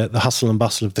know, the hustle and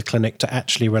bustle of the clinic to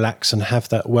actually relax and have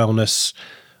that wellness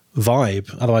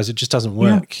vibe. Otherwise, it just doesn't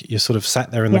work. You're sort of sat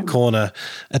there in the corner,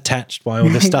 attached while all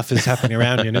this stuff is happening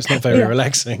around you, and it's not very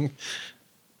relaxing.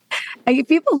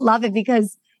 People love it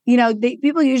because, you know,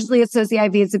 people usually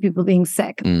associate IVs with people being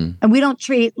sick, and we don't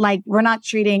treat like we're not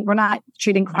treating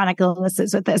chronic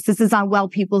illnesses with this. This is on well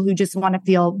people who just want to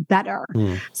feel better.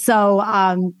 So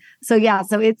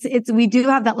it's we do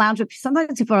have that lounge. But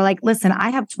sometimes people are like, "Listen,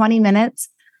 I have 20 minutes.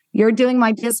 You're doing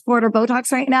my Dysport or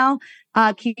Botox right now.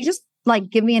 Can you just like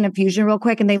give me an infusion real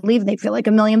quick?" And they leave and they feel like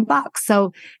 $1 million.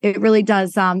 So it really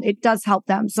does. It does help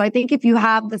them. So I think if you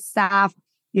have the staff,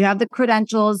 you have the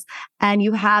credentials, and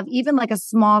you have even like a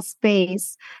small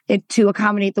space to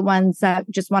accommodate the ones that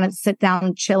just want to sit down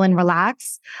and chill and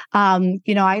relax.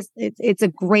 You know, it's a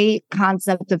great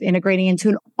concept of integrating into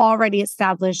an already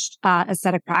established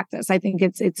aesthetic practice. I think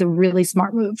it's a really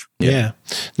smart move. Yeah.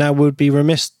 Now, we'd be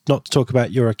remiss not to talk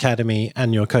about your academy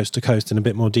and your Coast to Coast in a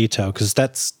bit more detail, because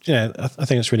that's, you know, I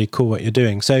think it's really cool what you're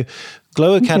doing. So,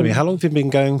 Glow Academy, how long have you been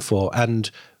going for?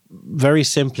 And very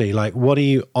simply, like, what are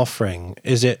you offering?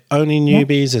 Is it only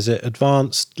newbies? Is it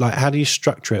advanced? Like, how do you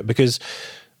structure it? Because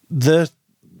the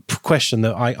question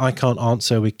that I can't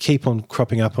answer, we keep on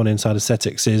cropping up on Inside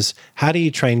Aesthetics, is how do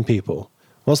you train people?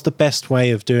 What's the best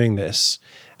way of doing this?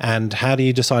 And how do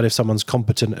you decide if someone's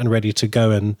competent and ready to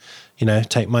go and,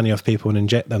 take money off people and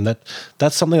inject them?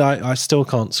 That's something I still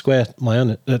can't square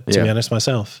to be honest,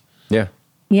 myself. Yeah.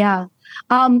 Yeah.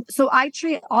 So I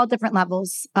treat all different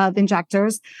levels of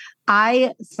injectors.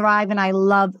 I thrive and I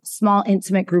love small,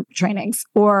 intimate group trainings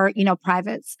or,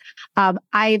 privates.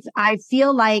 I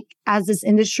feel like as this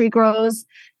industry grows,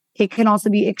 it can also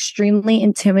be extremely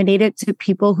intimidated to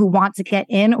people who want to get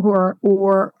in or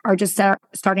are just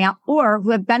starting out or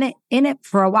who have been in it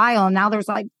for a while. And now there's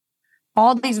like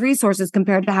all these resources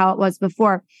compared to how it was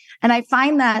before. And I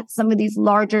find that some of these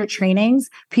larger trainings,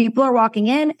 people are walking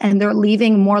in and they're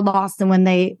leaving more lost than when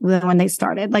they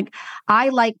started. Like, I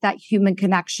like that human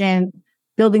connection,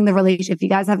 building the relationship. If you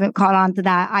guys haven't caught on to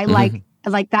that, I like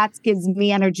that gives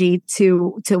me energy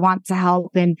to want to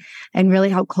help and really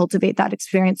help cultivate that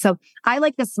experience. So I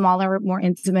like the smaller, more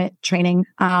intimate training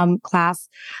class.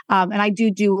 And I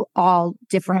do all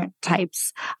different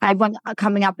types. I have one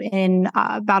coming up in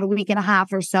about a week and a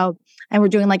half or so. And we're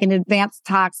doing like an advanced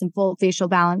tox and full facial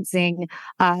balancing,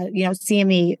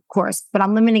 CME course, but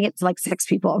I'm limiting it to like 6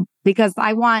 people because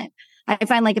I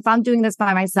find like if I'm doing this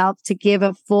by myself to give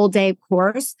a full day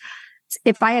course,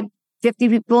 if I had 50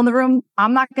 people in the room,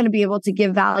 I'm not going to be able to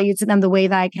give value to them the way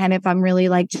that I can if I'm really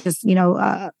like just,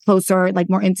 closer, like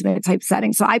more intimate type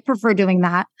setting. So I prefer doing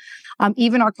that.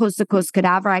 Even our coast to coast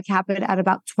cadaver, I cap it at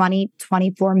about 20,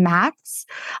 24 max.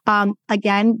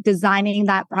 Again, designing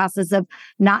that process of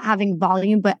not having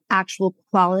volume, but actual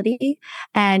quality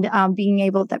and being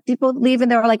able that people leave and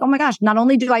they're like, oh my gosh, not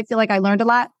only do I feel like I learned a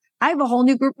lot, I have a whole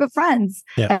new group of friends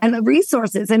and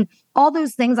resources and all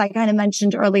those things I kind of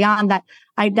mentioned early on that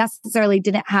I necessarily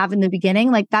didn't have in the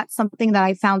beginning. Like, that's something that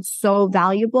I found so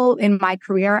valuable in my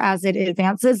career as it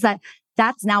advances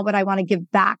that's now what I want to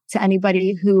give back to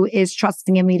anybody who is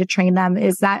trusting in me to train them,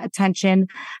 is that attention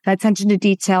to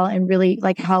detail and really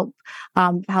like help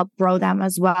grow them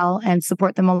as well and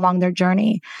support them along their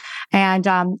journey. And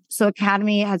so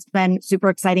Academy has been super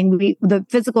exciting. The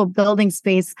physical building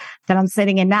space that I'm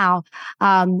sitting in now,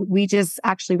 we just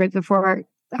actually right before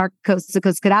our Coast to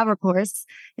Coast Cadaver course,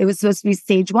 it was supposed to be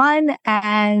stage 1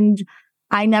 and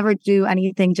I never do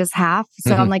anything just half.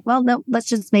 So I'm like, well, no, let's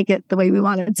just make it the way we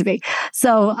want it to be.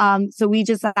 So we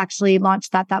just actually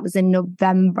launched that. That was in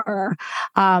November.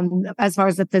 As far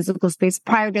as the physical space,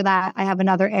 prior to that, I have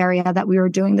another area that we were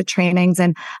doing the trainings.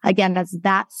 And again, as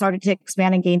that started to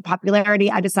expand and gain popularity,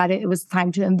 I decided it was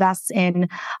time to invest in,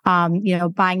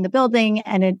 buying the building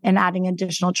and adding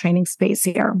additional training space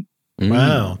here.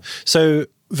 Wow. So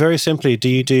very simply, do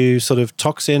you do sort of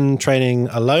toxin training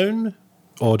alone?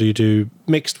 Or do you do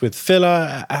mixed with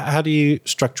filler? How do you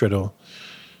structure it all?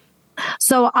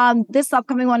 So this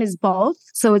upcoming one is both.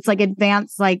 So it's like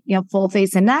advanced, like, full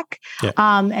face and neck. Yeah.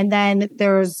 And then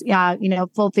there's,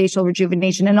 full facial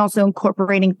rejuvenation and also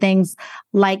incorporating things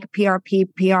like PRP,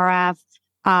 PRF,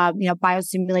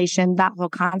 biostimulation, that whole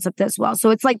concept as well. So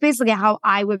it's like basically how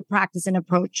I would practice and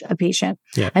approach a patient.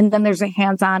 Yeah. And then there's a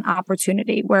hands-on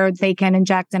opportunity where they can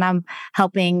inject and I'm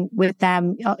helping with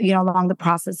them, along the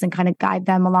process and kind of guide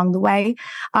them along the way.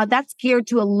 That's geared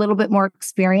to a little bit more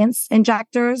experienced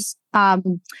injectors.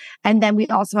 And then we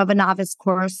also have a novice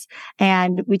course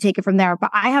and we take it from there.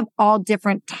 But I have all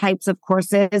different types of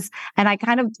courses. And I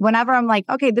kind of, whenever I'm like,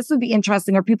 okay, this would be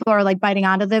interesting or people are like biting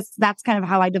onto this, that's kind of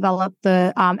how I develop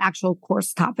the actual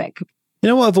course topic. You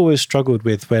know what I've always struggled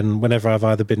with whenever I've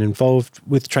either been involved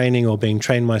with training or being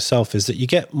trained myself is that you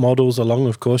get models along,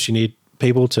 of course, you need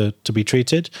people to be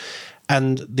treated.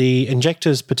 And the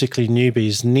injectors, particularly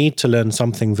newbies, need to learn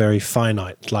something very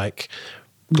finite, like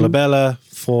glabella,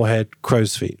 forehead,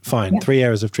 crow's feet. Fine, 3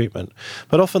 areas of treatment.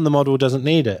 But often the model doesn't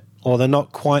need it, or they're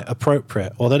not quite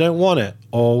appropriate, or they don't want it,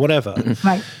 or whatever.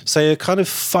 Right. So you're kind of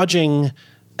fudging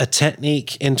a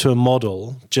technique into a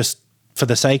model just for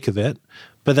the sake of it.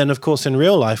 But then, of course, in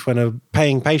real life, when a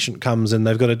paying patient comes and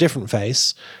they've got a different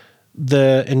face,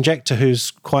 the injector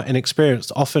who's quite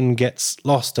inexperienced often gets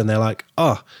lost and they're like,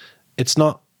 oh, it's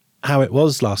not how it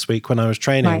was last week when I was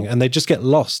training. Right. And they just get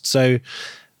lost. So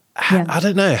I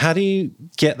don't know. How do you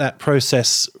get that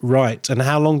process right? And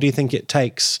how long do you think it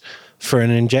takes for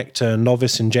an injector,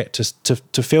 novice injectors, to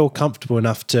feel comfortable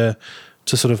enough to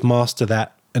sort of master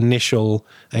that initial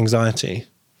anxiety?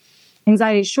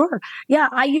 Anxiety, sure. Yeah,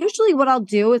 I usually what I'll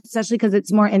do, especially because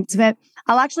it's more intimate,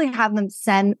 I'll actually have them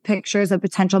send pictures of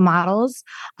potential models,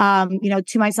 to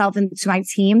myself and to my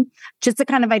team, just to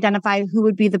kind of identify who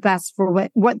would be the best for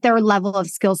what their level of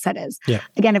skill set is. Yeah.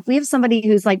 Again, if we have somebody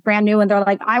who's like brand new and they're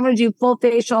like, I want to do full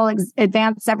facial,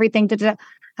 advanced everything, and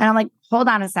I'm like, hold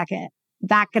on a second,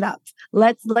 back it up.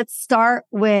 Let's start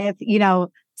with,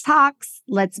 talks.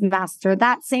 Let's master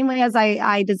that. Same way as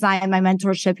I design my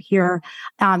mentorship here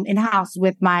in-house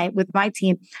with my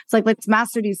team. It's like, let's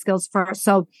master these skills first.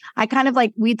 So I kind of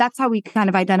like, that's how we kind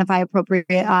of identify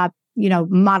appropriate,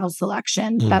 model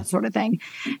selection, that sort of thing.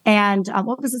 And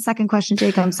what was the second question,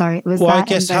 Jake? I'm sorry. It was I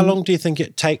guess how long do you think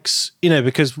it takes,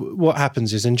 because what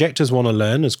happens is injectors want to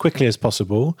learn as quickly as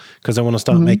possible because they want to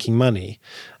start making money.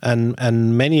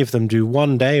 And many of them do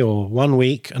 1 day or 1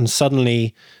 week and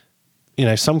suddenly,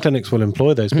 some clinics will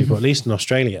employ those people, at least in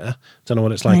Australia. Don't know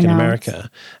what it's like in America.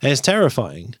 And it's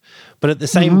terrifying. But at the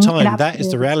same time, that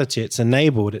is the reality. It's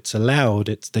enabled, it's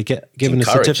allowed, they get given a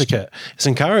certificate. It's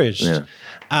encouraged. Yeah.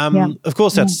 Of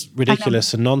course, that's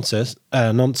ridiculous and nonsense.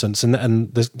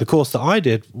 And the course that I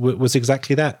did was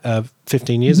exactly that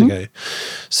 15 years ago.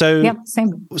 So,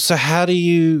 so how do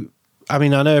you, I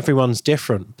know everyone's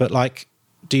different, but like,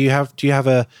 do you have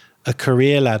a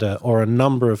career ladder or a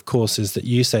number of courses that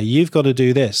you say you've got to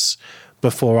do this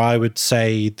before I would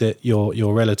say that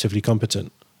you're relatively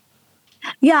competent?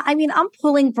 Yeah, I'm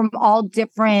pulling from all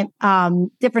different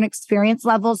experience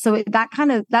levels, so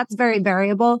that's very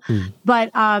variable.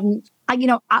 But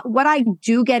what I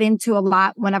do get into a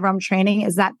lot whenever I'm training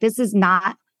is that this is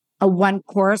not a one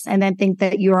course and then think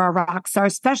that you're a rock star,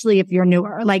 especially if you're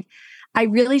newer. Like, I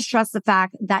really stress the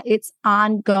fact that it's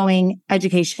ongoing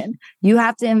education. You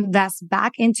have to invest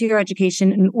back into your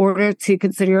education in order to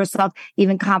consider yourself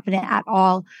even competent at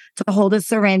all to hold a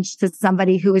syringe to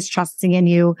somebody who is trusting in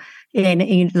you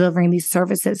in delivering these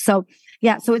services. So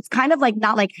so it's kind of like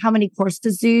not like how many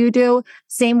courses do you do?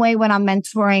 Same way when I'm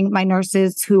mentoring my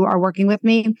nurses who are working with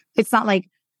me, it's not like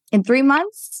in 3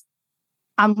 months,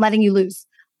 I'm letting you loose.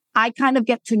 I kind of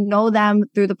get to know them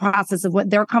through the process of what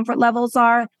their comfort levels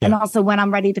are and also when I'm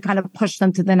ready to kind of push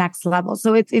them to the next level.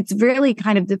 So it's really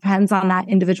kind of depends on that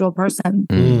individual person.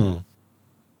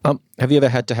 Have you ever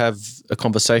had to have a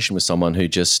conversation with someone who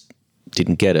just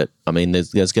didn't get it?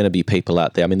 There's going to be people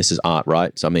out there. This is art,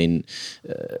 right? So,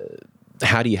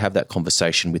 how do you have that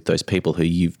conversation with those people who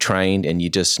you've trained and you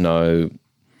just know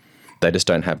they just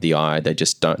don't have the eye. They're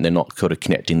not sort of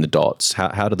connecting the dots.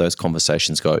 How do those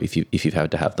conversations go if you've had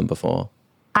to have them before?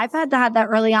 I've had to have that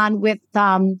early on with,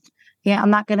 I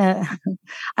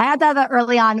had to have that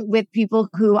early on with people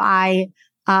who I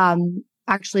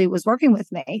actually was working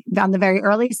with me on the very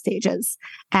early stages.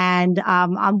 And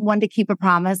I'm one to keep a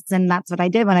promise. And that's what I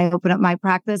did when I opened up my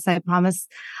practice. I promised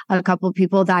a couple of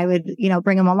people that I would,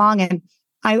 bring them along. And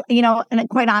and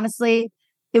quite honestly,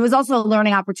 it was also a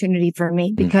learning opportunity for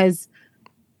me because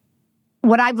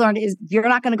what I've learned is you're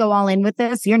not going to go all in with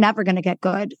this. You're never going to get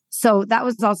good. So that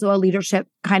was also a leadership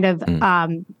kind of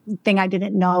thing I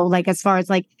didn't know, like as far as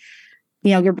like,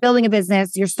 you're building a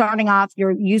business, you're starting off,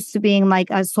 you're used to being like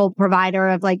a sole provider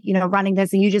of like, running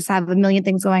this and you just have a million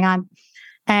things going on.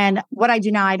 And what I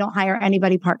do now, I don't hire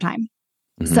anybody part-time.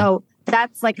 So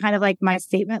that's like kind of like my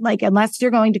statement. Like, unless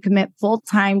you're going to commit full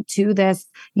time to this,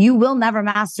 you will never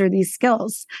master these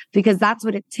skills because that's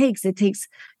what it takes. It takes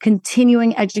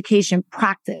continuing education,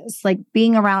 practice, like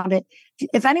being around it.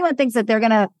 If anyone thinks that they're going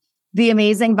to be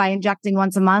amazing by injecting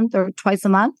once a month or twice a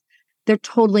month, they're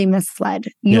totally misled.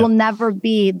 You will never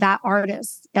be that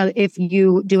artist if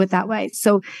you do it that way.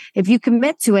 So if you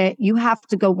commit to it, you have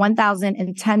to go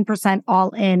 1010% all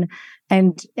in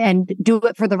and do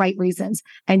it for the right reasons.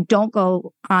 And don't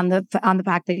go on the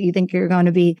fact that you think you're going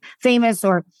to be famous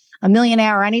or a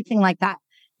millionaire or anything like that.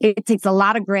 It takes a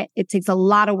lot of grit. It takes a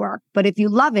lot of work. But if you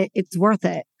love it, it's worth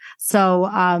it. So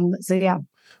yeah.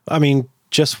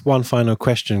 Just one final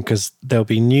question, because there'll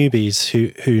be newbies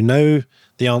who know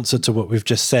the answer to what we've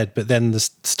just said, but then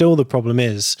still the problem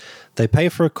is they pay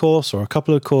for a course or a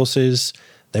couple of courses,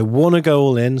 they want to go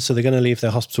all in, so they're going to leave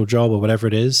their hospital job or whatever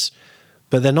it is,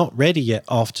 but they're not ready yet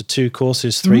after 2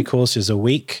 courses, 3 courses a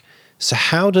week. So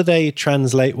how do they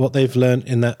translate what they've learned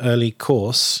in that early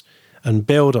course and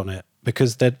build on it?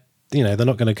 Because they're not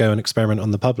going to go and experiment on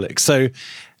the public. So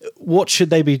what should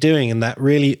they be doing in that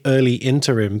really early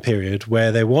interim period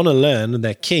where they want to learn and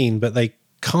they're keen, but they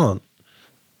can't?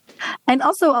 And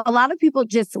also, a lot of people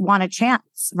just want a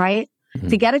chance, right?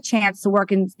 To get a chance to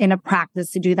work in a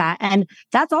practice to do that. And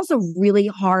that's also really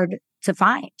hard to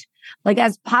find. like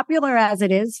as popular as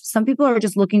it is, some people are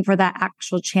just looking for that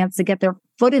actual chance to get their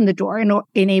foot in the door in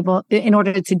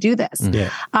order to do this. Yeah.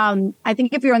 I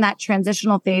think if you're in that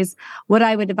transitional phase, what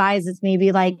I would advise is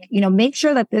maybe like, make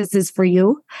sure that this is for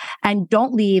you and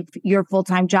don't leave your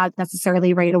full-time job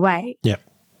necessarily right away. Yeah.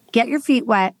 Get your feet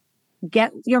wet.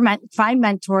 Find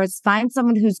mentors, find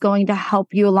someone who's going to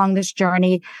help you along this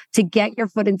journey to get your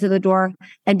foot into the door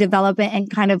and develop it and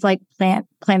kind of like plan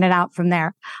it out from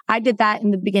there. I did that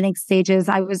in the beginning stages.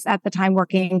 I was at the time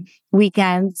working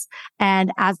weekends.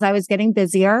 And as I was getting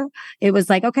busier, it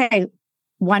was like, okay,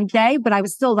 one day, but I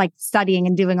was still like studying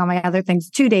and doing all my other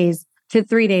things, 2 days to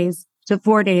 3 days to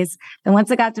 4 days. And once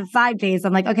I got to 5 days,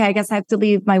 I'm like, okay, I guess I have to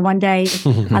leave my one day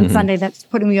on Sunday that's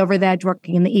putting me over the edge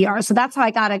working in the ER. So that's how I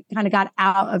kind of got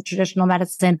out of traditional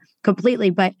medicine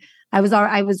completely. But I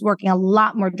was working a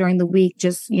lot more during the week,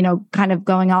 just, kind of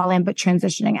going all in, but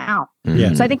transitioning out.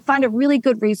 Yeah. So I think find a really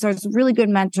good resource, really good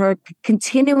mentor,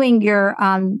 continuing your,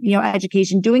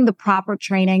 education, doing the proper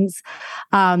trainings.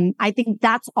 I think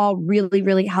that's all really,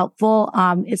 really helpful,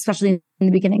 especially in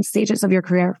the beginning stages of your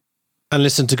career. And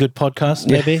listen to good podcasts,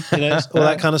 maybe, all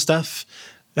that kind of stuff.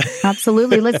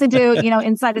 Absolutely. Listen to,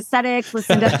 Inside Aesthetics,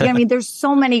 there's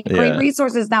so many great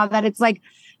resources now that it's like,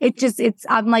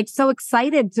 I'm like so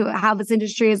excited to how this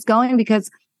industry is going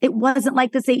because it wasn't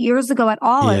like this 8 years ago at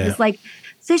all. Yeah. It was like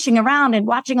fishing around and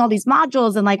watching all these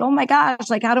modules and like, oh my gosh,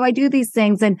 like, how do I do these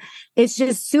things? And it's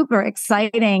just super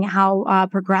exciting how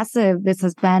progressive this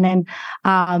has been. And,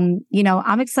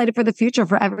 I'm excited for the future,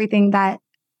 for everything that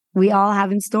we all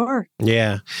have in store.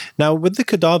 Yeah. Now with the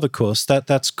cadaver course,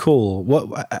 that's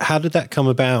cool. How did that come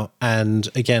about? And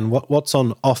again, what's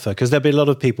on offer? Because there'll be a lot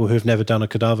of people who've never done a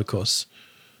cadaver course.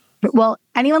 Well,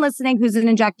 anyone listening who's an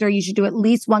injector, you should do at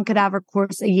least one cadaver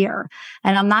course a year.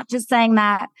 And I'm not just saying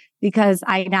that because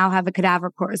I now have a cadaver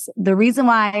course. The reason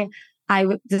why I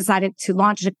decided to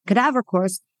launch a cadaver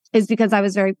course is because I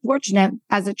was very fortunate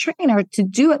as a trainer to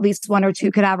do at least 1 or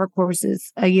 2 cadaver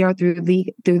courses a year through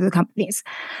the companies.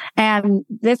 And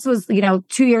this was,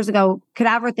 2 years ago,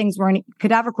 cadaver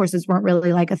courses weren't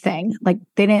really like a thing. Like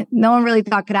no one really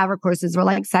thought cadaver courses were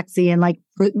like sexy and like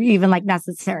even like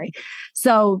necessary.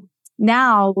 So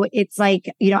now it's like,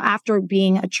 after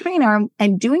being a trainer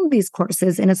and doing these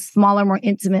courses in a smaller, more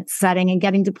intimate setting and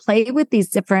getting to play with these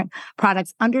different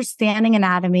products, understanding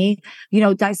anatomy,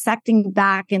 dissecting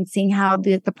back and seeing how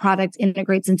the product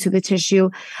integrates into the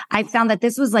tissue, I found that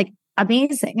this was like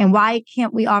amazing. And why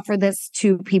can't we offer this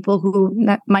to people who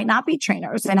might not be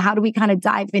trainers? And how do we kind of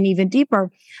dive in even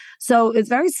deeper? So it's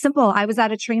very simple. I was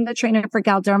at a train the trainer for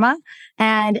Galderma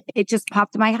and it just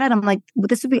popped in my head. I'm like, well,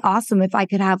 this would be awesome if I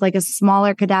could have like a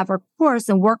smaller cadaver course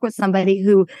and work with somebody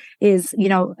who is,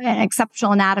 an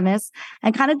exceptional anatomist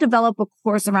and kind of develop a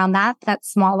course around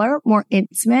that's smaller, more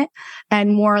intimate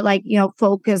and more like,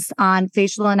 focused on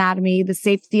facial anatomy, the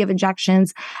safety of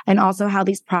injections, and also how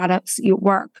these products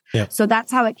work. Yeah. So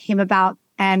that's how it came about.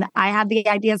 And I had the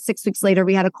idea 6 weeks later,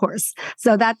 we had a course.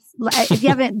 So that's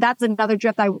another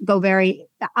drift. I go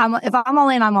if I'm all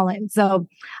in, I'm all in. So,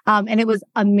 and it was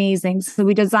amazing. So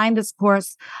we designed this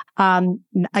course,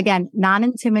 again,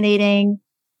 non-intimidating,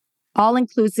 all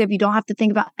inclusive. You don't have to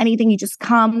think about anything. You just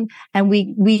come and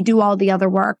we do all the other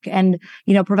work and,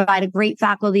 provide a great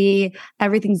faculty.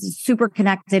 Everything's super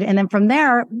connected. And then from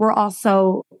there, we're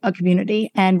also a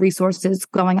community and resources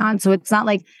going on. So it's not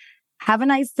like, have a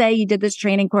nice day. You did this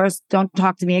training course. Don't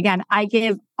talk to me again. I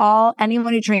give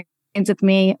anyone who trains with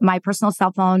me my personal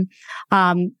cell phone.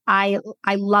 I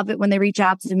love it when they reach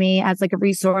out to me as like a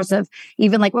resource of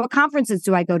even like, what conferences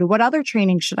do I go to? What other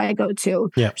training should I go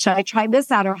to? Yeah. Should I try this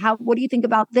out? Or what do you think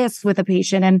about this with a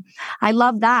patient? And I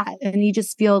love that. And you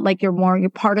just feel like you're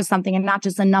part of something and not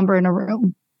just a number in a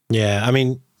room. Yeah. I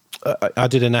mean, I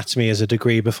did anatomy as a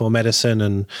degree before medicine,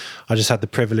 and I just had the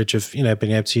privilege of, being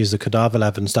able to use the cadaver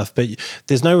lab and stuff, but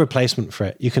there's no replacement for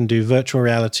it. You can do virtual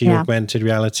reality, augmented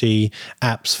reality,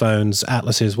 apps, phones,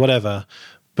 atlases, whatever.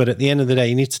 But at the end of the day,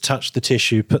 you need to touch the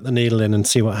tissue, put the needle in and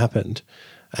see what happened.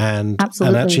 And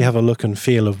actually have a look and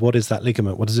feel of what is that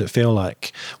ligament? What does it feel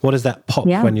like? What is that pop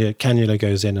when your cannula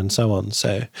goes in and so on?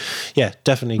 So yeah,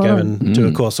 definitely go and do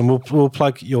a course. And we'll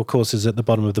plug your courses at the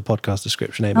bottom of the podcast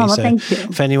description, Amy. So thank you.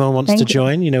 If anyone wants to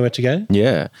join, you know where to go.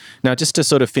 Yeah. Now, just to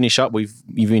sort of finish up,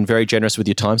 you've been very generous with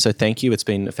your time. So thank you. It's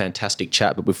been a fantastic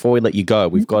chat. But before we let you go,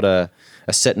 we've got a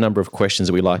set number of questions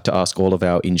that we like to ask all of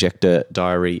our Injector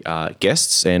Diary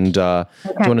guests. And do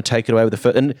you want to take it away with the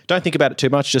first? And don't think about it too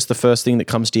much, just the first thing that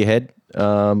comes to your head.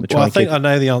 I think I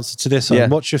know the answer to this one. Yeah.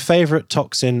 What's your favorite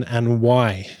toxin and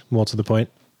why? More to the point.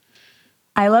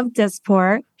 I love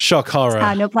Dysport. Shock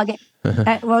horror. No plug-in.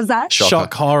 What was that?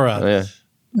 Shock horror. Oh, yeah.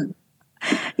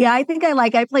 Yeah, I think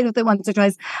I played with it once or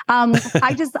twice. I love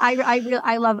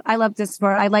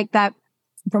Dysport. I like that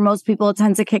for most people, it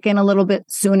tends to kick in a little bit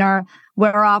sooner,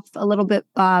 wear off a little bit,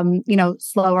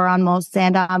 slower on most.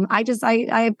 And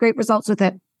I have great results with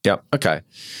it. Yeah. Okay.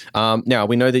 Now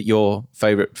we know that your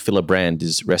favorite filler brand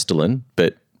is Restylane,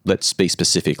 but let's be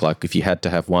specific. Like if you had to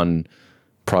have one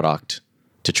product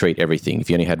to treat everything, if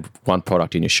you only had one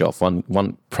product in your shelf,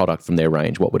 one product from their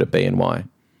range, what would it be and why?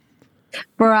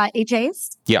 For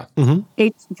HAs? Yeah.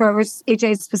 Mm-hmm. For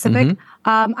HAs specific,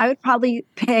 I would probably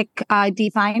pick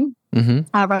Define,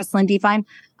 Restylane Define.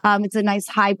 It's a nice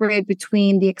hybrid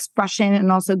between the expression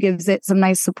and also gives it some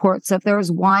nice support. So if there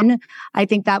was one, I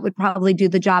think that would probably do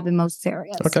the job in most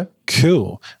areas. Okay.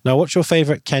 Cool. Now, what's your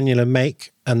favorite cannula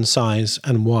make and size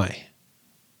and why?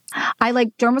 I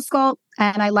like Dermasculpt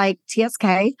and I like TSK.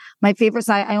 My favorite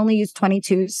size, I only use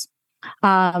 22s.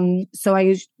 So I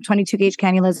use 22 gauge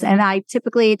cannulas, and I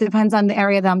typically, it depends on the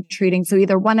area that I'm treating. So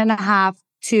either 1.5,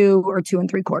 2, or 2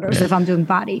 3/4 if I'm doing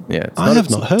body. Yeah, I have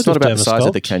not heard it's not of about the size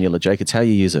of Dermasculpt. the cannula, Jake. It's how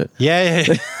you use it. Yeah.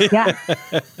 Yeah,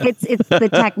 it's the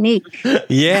technique.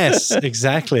 Yes,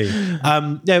 exactly.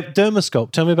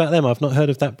 Dermasculpt. Tell me about them. I've not heard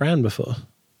of that brand before.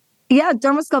 Yeah,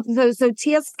 Dermasculpt. So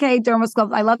TSK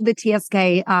Dermasculpt. I love the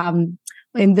TSK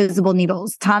invisible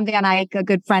needles. Tom Van Eyck, a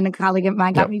good friend and colleague of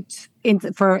mine, got me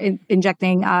for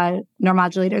injecting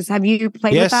neuromodulators. Have you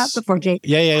played with that before, Jake?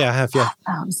 Yeah, I have. Yeah.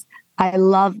 I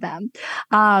love them.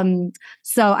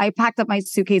 So I packed up my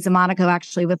suitcase in Monaco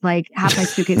actually with like half my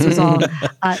suitcase was all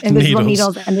invisible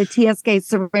needles and the TSK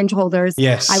syringe holders.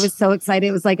 Yes. I was so excited.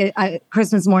 It was like a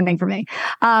Christmas morning for me.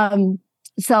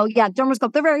 So yeah,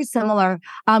 Dermasculpt, they're very similar.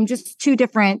 Just two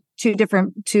different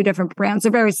brands.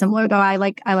 They're very similar though. I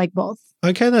like both.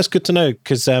 Okay, that's good to know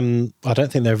because I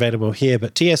don't think they're available here.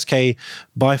 But TSK,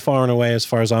 by far and away, as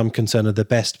far as I'm concerned, are the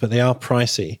best, but they are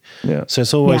pricey. Yeah. So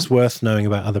it's always worth knowing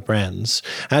about other brands.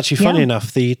 Actually, funny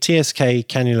enough, the TSK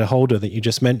cannula holder that you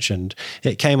just mentioned,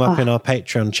 it came up in our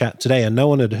Patreon chat today, and no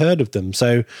one had heard of them.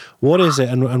 So what is it,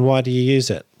 and why do you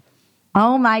use it?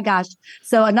 Oh my gosh.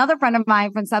 So another friend of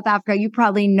mine from South Africa, you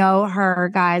probably know her,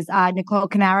 guys, Nicole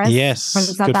Canaris. Yes, from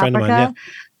South good friend Africa.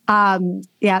 Of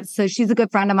mine, So she's a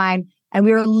good friend of mine. And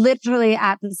we were literally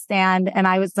at the stand and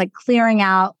I was like clearing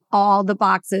out all the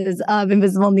boxes of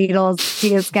invisible needles,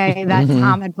 TSK, that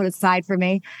Tom had put aside for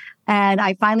me. And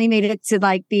I finally made it to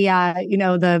like the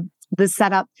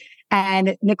setup.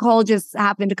 And Nicole just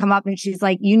happened to come up and she's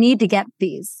like, you need to get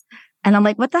these. And I'm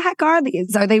like, what the heck are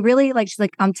these? Are they really like, she's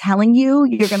like, I'm telling you,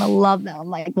 you're going to love them. I'm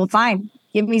like, well, fine,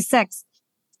 give me 6.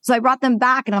 So I brought them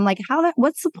back and I'm like,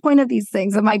 what's the point of these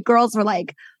things? And my girls were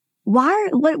like,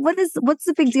 what's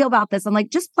the big deal about this? I'm like,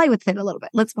 just play with it a little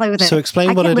bit. Let's play with it. So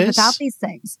explain what it is. Without these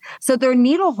things. So they're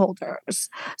needle holders.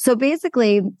 So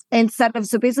basically, you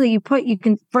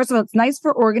can, first of all, it's nice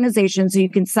for organization. So you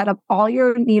can set up all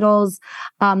your needles,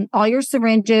 all your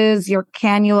syringes, your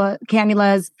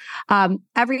cannulas,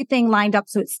 everything lined up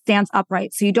so it stands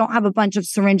upright. So you don't have a bunch of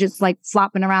syringes like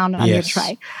flopping around on your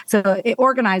tray. So it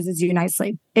organizes you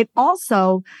nicely. It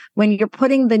also, when you're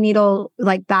putting the needle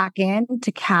like back in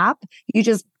to cap, you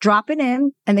just drop it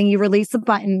in and then you release the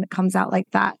button, it comes out like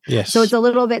that. Yes. So it's a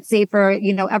little bit safer.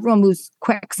 Everyone moves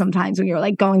quick sometimes when you're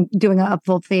like doing a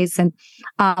full face. And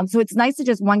so it's nice to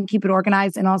just keep it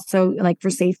organized and also like for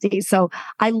safety. So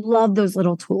I love those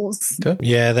little tools. Okay.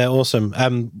 Yeah, they're awesome.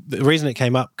 The reason it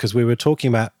came up because we were talking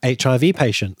about HIV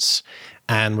patients.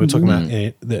 And we're talking about,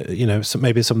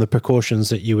 maybe some of the precautions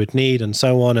that you would need and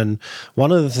so on. And one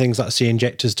of the things that I see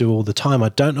injectors do all the time, I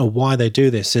don't know why they do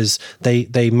this, is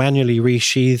they manually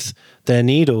resheath their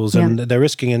needles and they're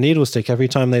risking a needle stick every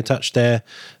time they touch their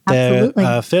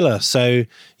filler. So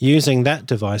using that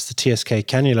device, the TSK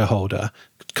cannula holder,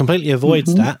 completely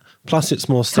avoids that. Plus, it's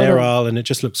more sterile and it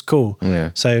just looks cool.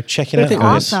 Yeah. So check it out,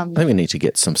 guys. Awesome. I think we need to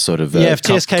get some sort of... if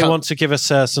TSK wants to give us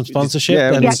some sponsorship,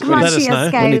 then come on, let us know.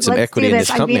 We need some equity in this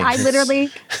company. I literally,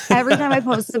 every time I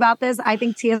post about this, I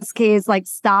think TSK is like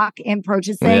stock in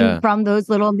purchasing from those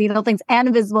little needle things and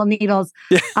invisible needles.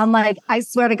 I'm like, I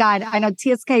swear to God, I know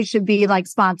TSK should be like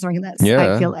sponsoring this.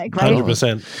 I feel like, right?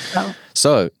 100%.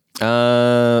 So,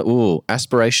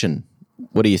 aspiration.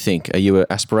 What do you think? Are you an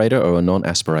aspirator or a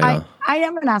non-aspirator? I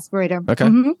am an aspirator.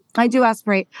 Okay. I do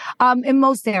aspirate in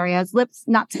most areas. Lips,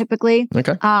 not typically.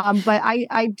 Okay. But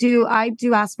I do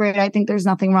aspirate. I think there's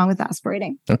nothing wrong with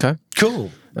aspirating. Okay. Cool.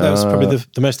 That was probably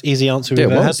the most easy answer we've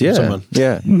ever had from someone.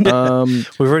 Yeah.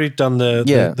 We've already done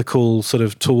the cool sort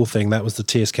of tool thing. That was the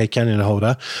TSK cannula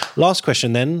holder. Last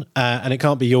question then, and it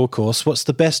can't be your course. What's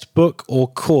the best book or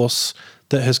course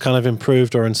that has kind of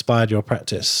improved or inspired your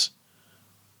practice?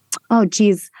 Oh,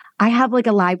 geez. I have like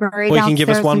a library downstairs. Well, you can give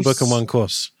us one book and one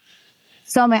course.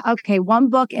 So okay, one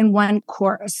book and one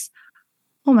course.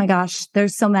 Oh my gosh,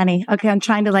 there's so many. Okay, I'm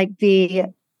trying to like be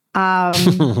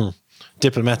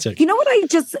diplomatic. You know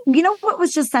what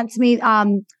was just sent to me?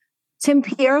 Tim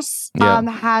Pierce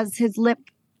has his lip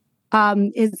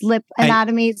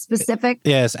anatomy specific.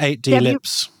 Yes, 8D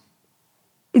lips.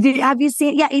 Have you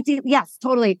seen? Yeah, 8D. Yes,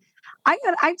 totally. I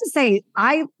have to say,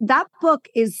 that book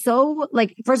is so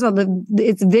like, first of all,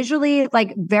 it's visually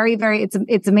like very, very,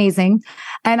 it's amazing.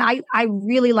 And I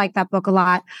really like that book a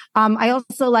lot. I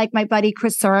also like my buddy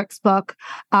Chris Surek's book,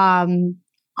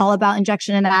 all about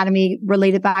injection anatomy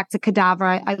related back to cadaver.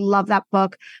 I love that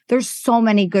book. There's so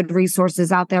many good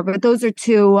resources out there, but those are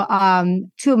two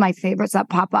of my favorites that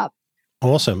pop up.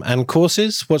 Awesome. And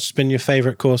courses? What's been your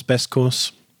favorite course, best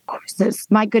course? Courses.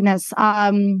 My goodness.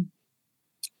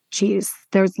 Geez,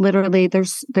 there's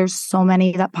so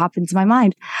many that pop into my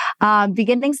mind.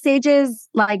 Beginning stages,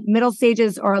 like middle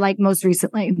stages, or like most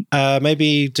recently?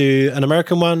 Maybe do an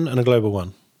American one and a global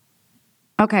one.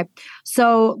 Okay.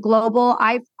 So global,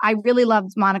 I really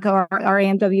loved Monica or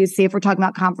AMWC if we're talking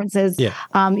about conferences. Yeah.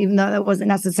 Even though that wasn't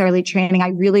necessarily training, I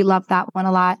really loved that one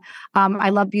a lot.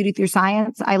 I love Beauty Through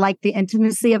Science. I like the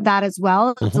intimacy of that as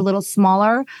well. It's a little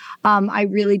smaller. I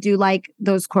really do like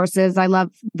those courses. I love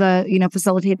the,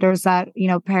 facilitators that,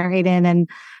 Per Hayden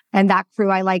and that crew.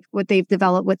 I like what they've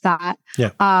developed with that. Yeah.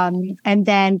 And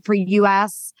then for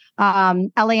US,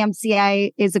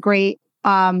 LAMCA is a great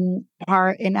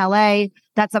part in LA.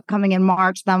 That's upcoming in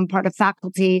March. I'm part of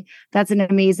faculty. That's an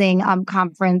amazing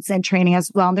conference and training as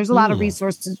well. And there's a lot of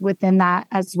resources within that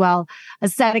as well.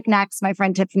 Aesthetic Next, my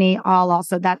friend Tiffany Hall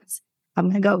also, I'm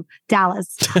going to go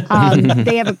Dallas.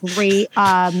 They have a great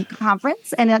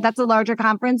conference, and that's a larger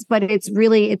conference, but it's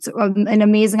an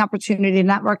amazing opportunity to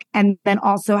network and then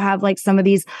also have like some of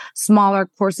these smaller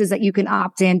courses that you can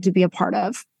opt in to be a part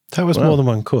of. That was more than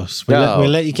one course. We'll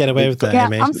let you get away with that,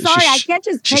 Amy. I'm sorry, I can't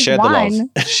just pick one.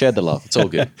 She shared the love. It's all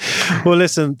good. Well,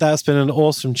 listen, that's been an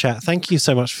awesome chat. Thank you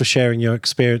so much for sharing your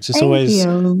experience. It's always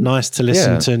nice to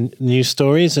listen to new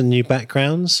stories and new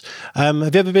backgrounds.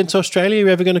 Have you ever been to Australia? Are you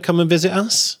ever going to come and visit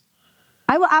us?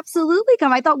 I will absolutely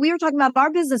come. I thought we were talking about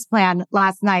our business plan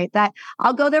last night, that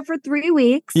I'll go there for 3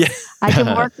 weeks. Yeah. I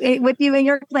can work with you in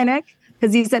your clinic.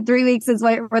 Because you said 3 weeks is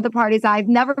where the party's at. I've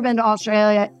never been to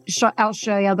Australia,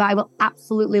 but I will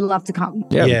absolutely love to come.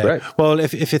 Yeah. Great. Well,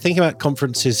 if you're thinking about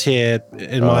conferences here,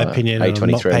 in my opinion, and I'm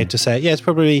not paid to say it, it's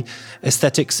probably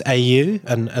Aesthetics AU,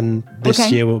 and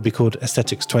this year will be called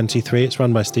Aesthetics 23. It's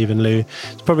run by Stephen Liu.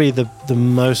 It's probably the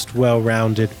most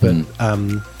well-rounded but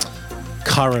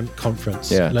current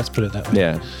conference. Yeah. Let's put it that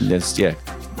way.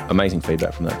 Amazing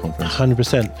feedback from that conference.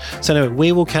 100%. So anyway,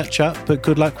 we will catch up, but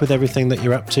good luck with everything that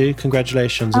you're up to.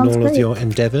 Congratulations on all of your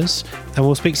endeavors, and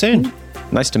we'll speak soon.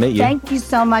 Nice to meet you. Thank you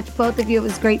so much, both of you. It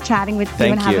was great chatting with you,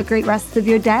 and have a great rest of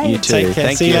your day. You too. Take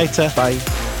care. See you later. Bye.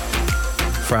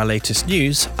 For our latest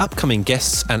news, upcoming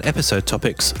guests, and episode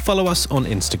topics, follow us on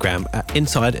Instagram at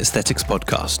Inside Aesthetics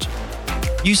Podcast.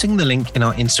 Using the link in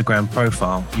our Instagram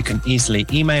profile, you can easily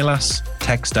email us,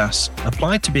 text us,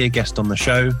 apply to be a guest on the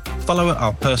show, follow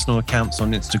our personal accounts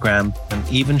on Instagram,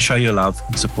 and even show your love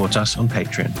and support us on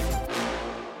Patreon.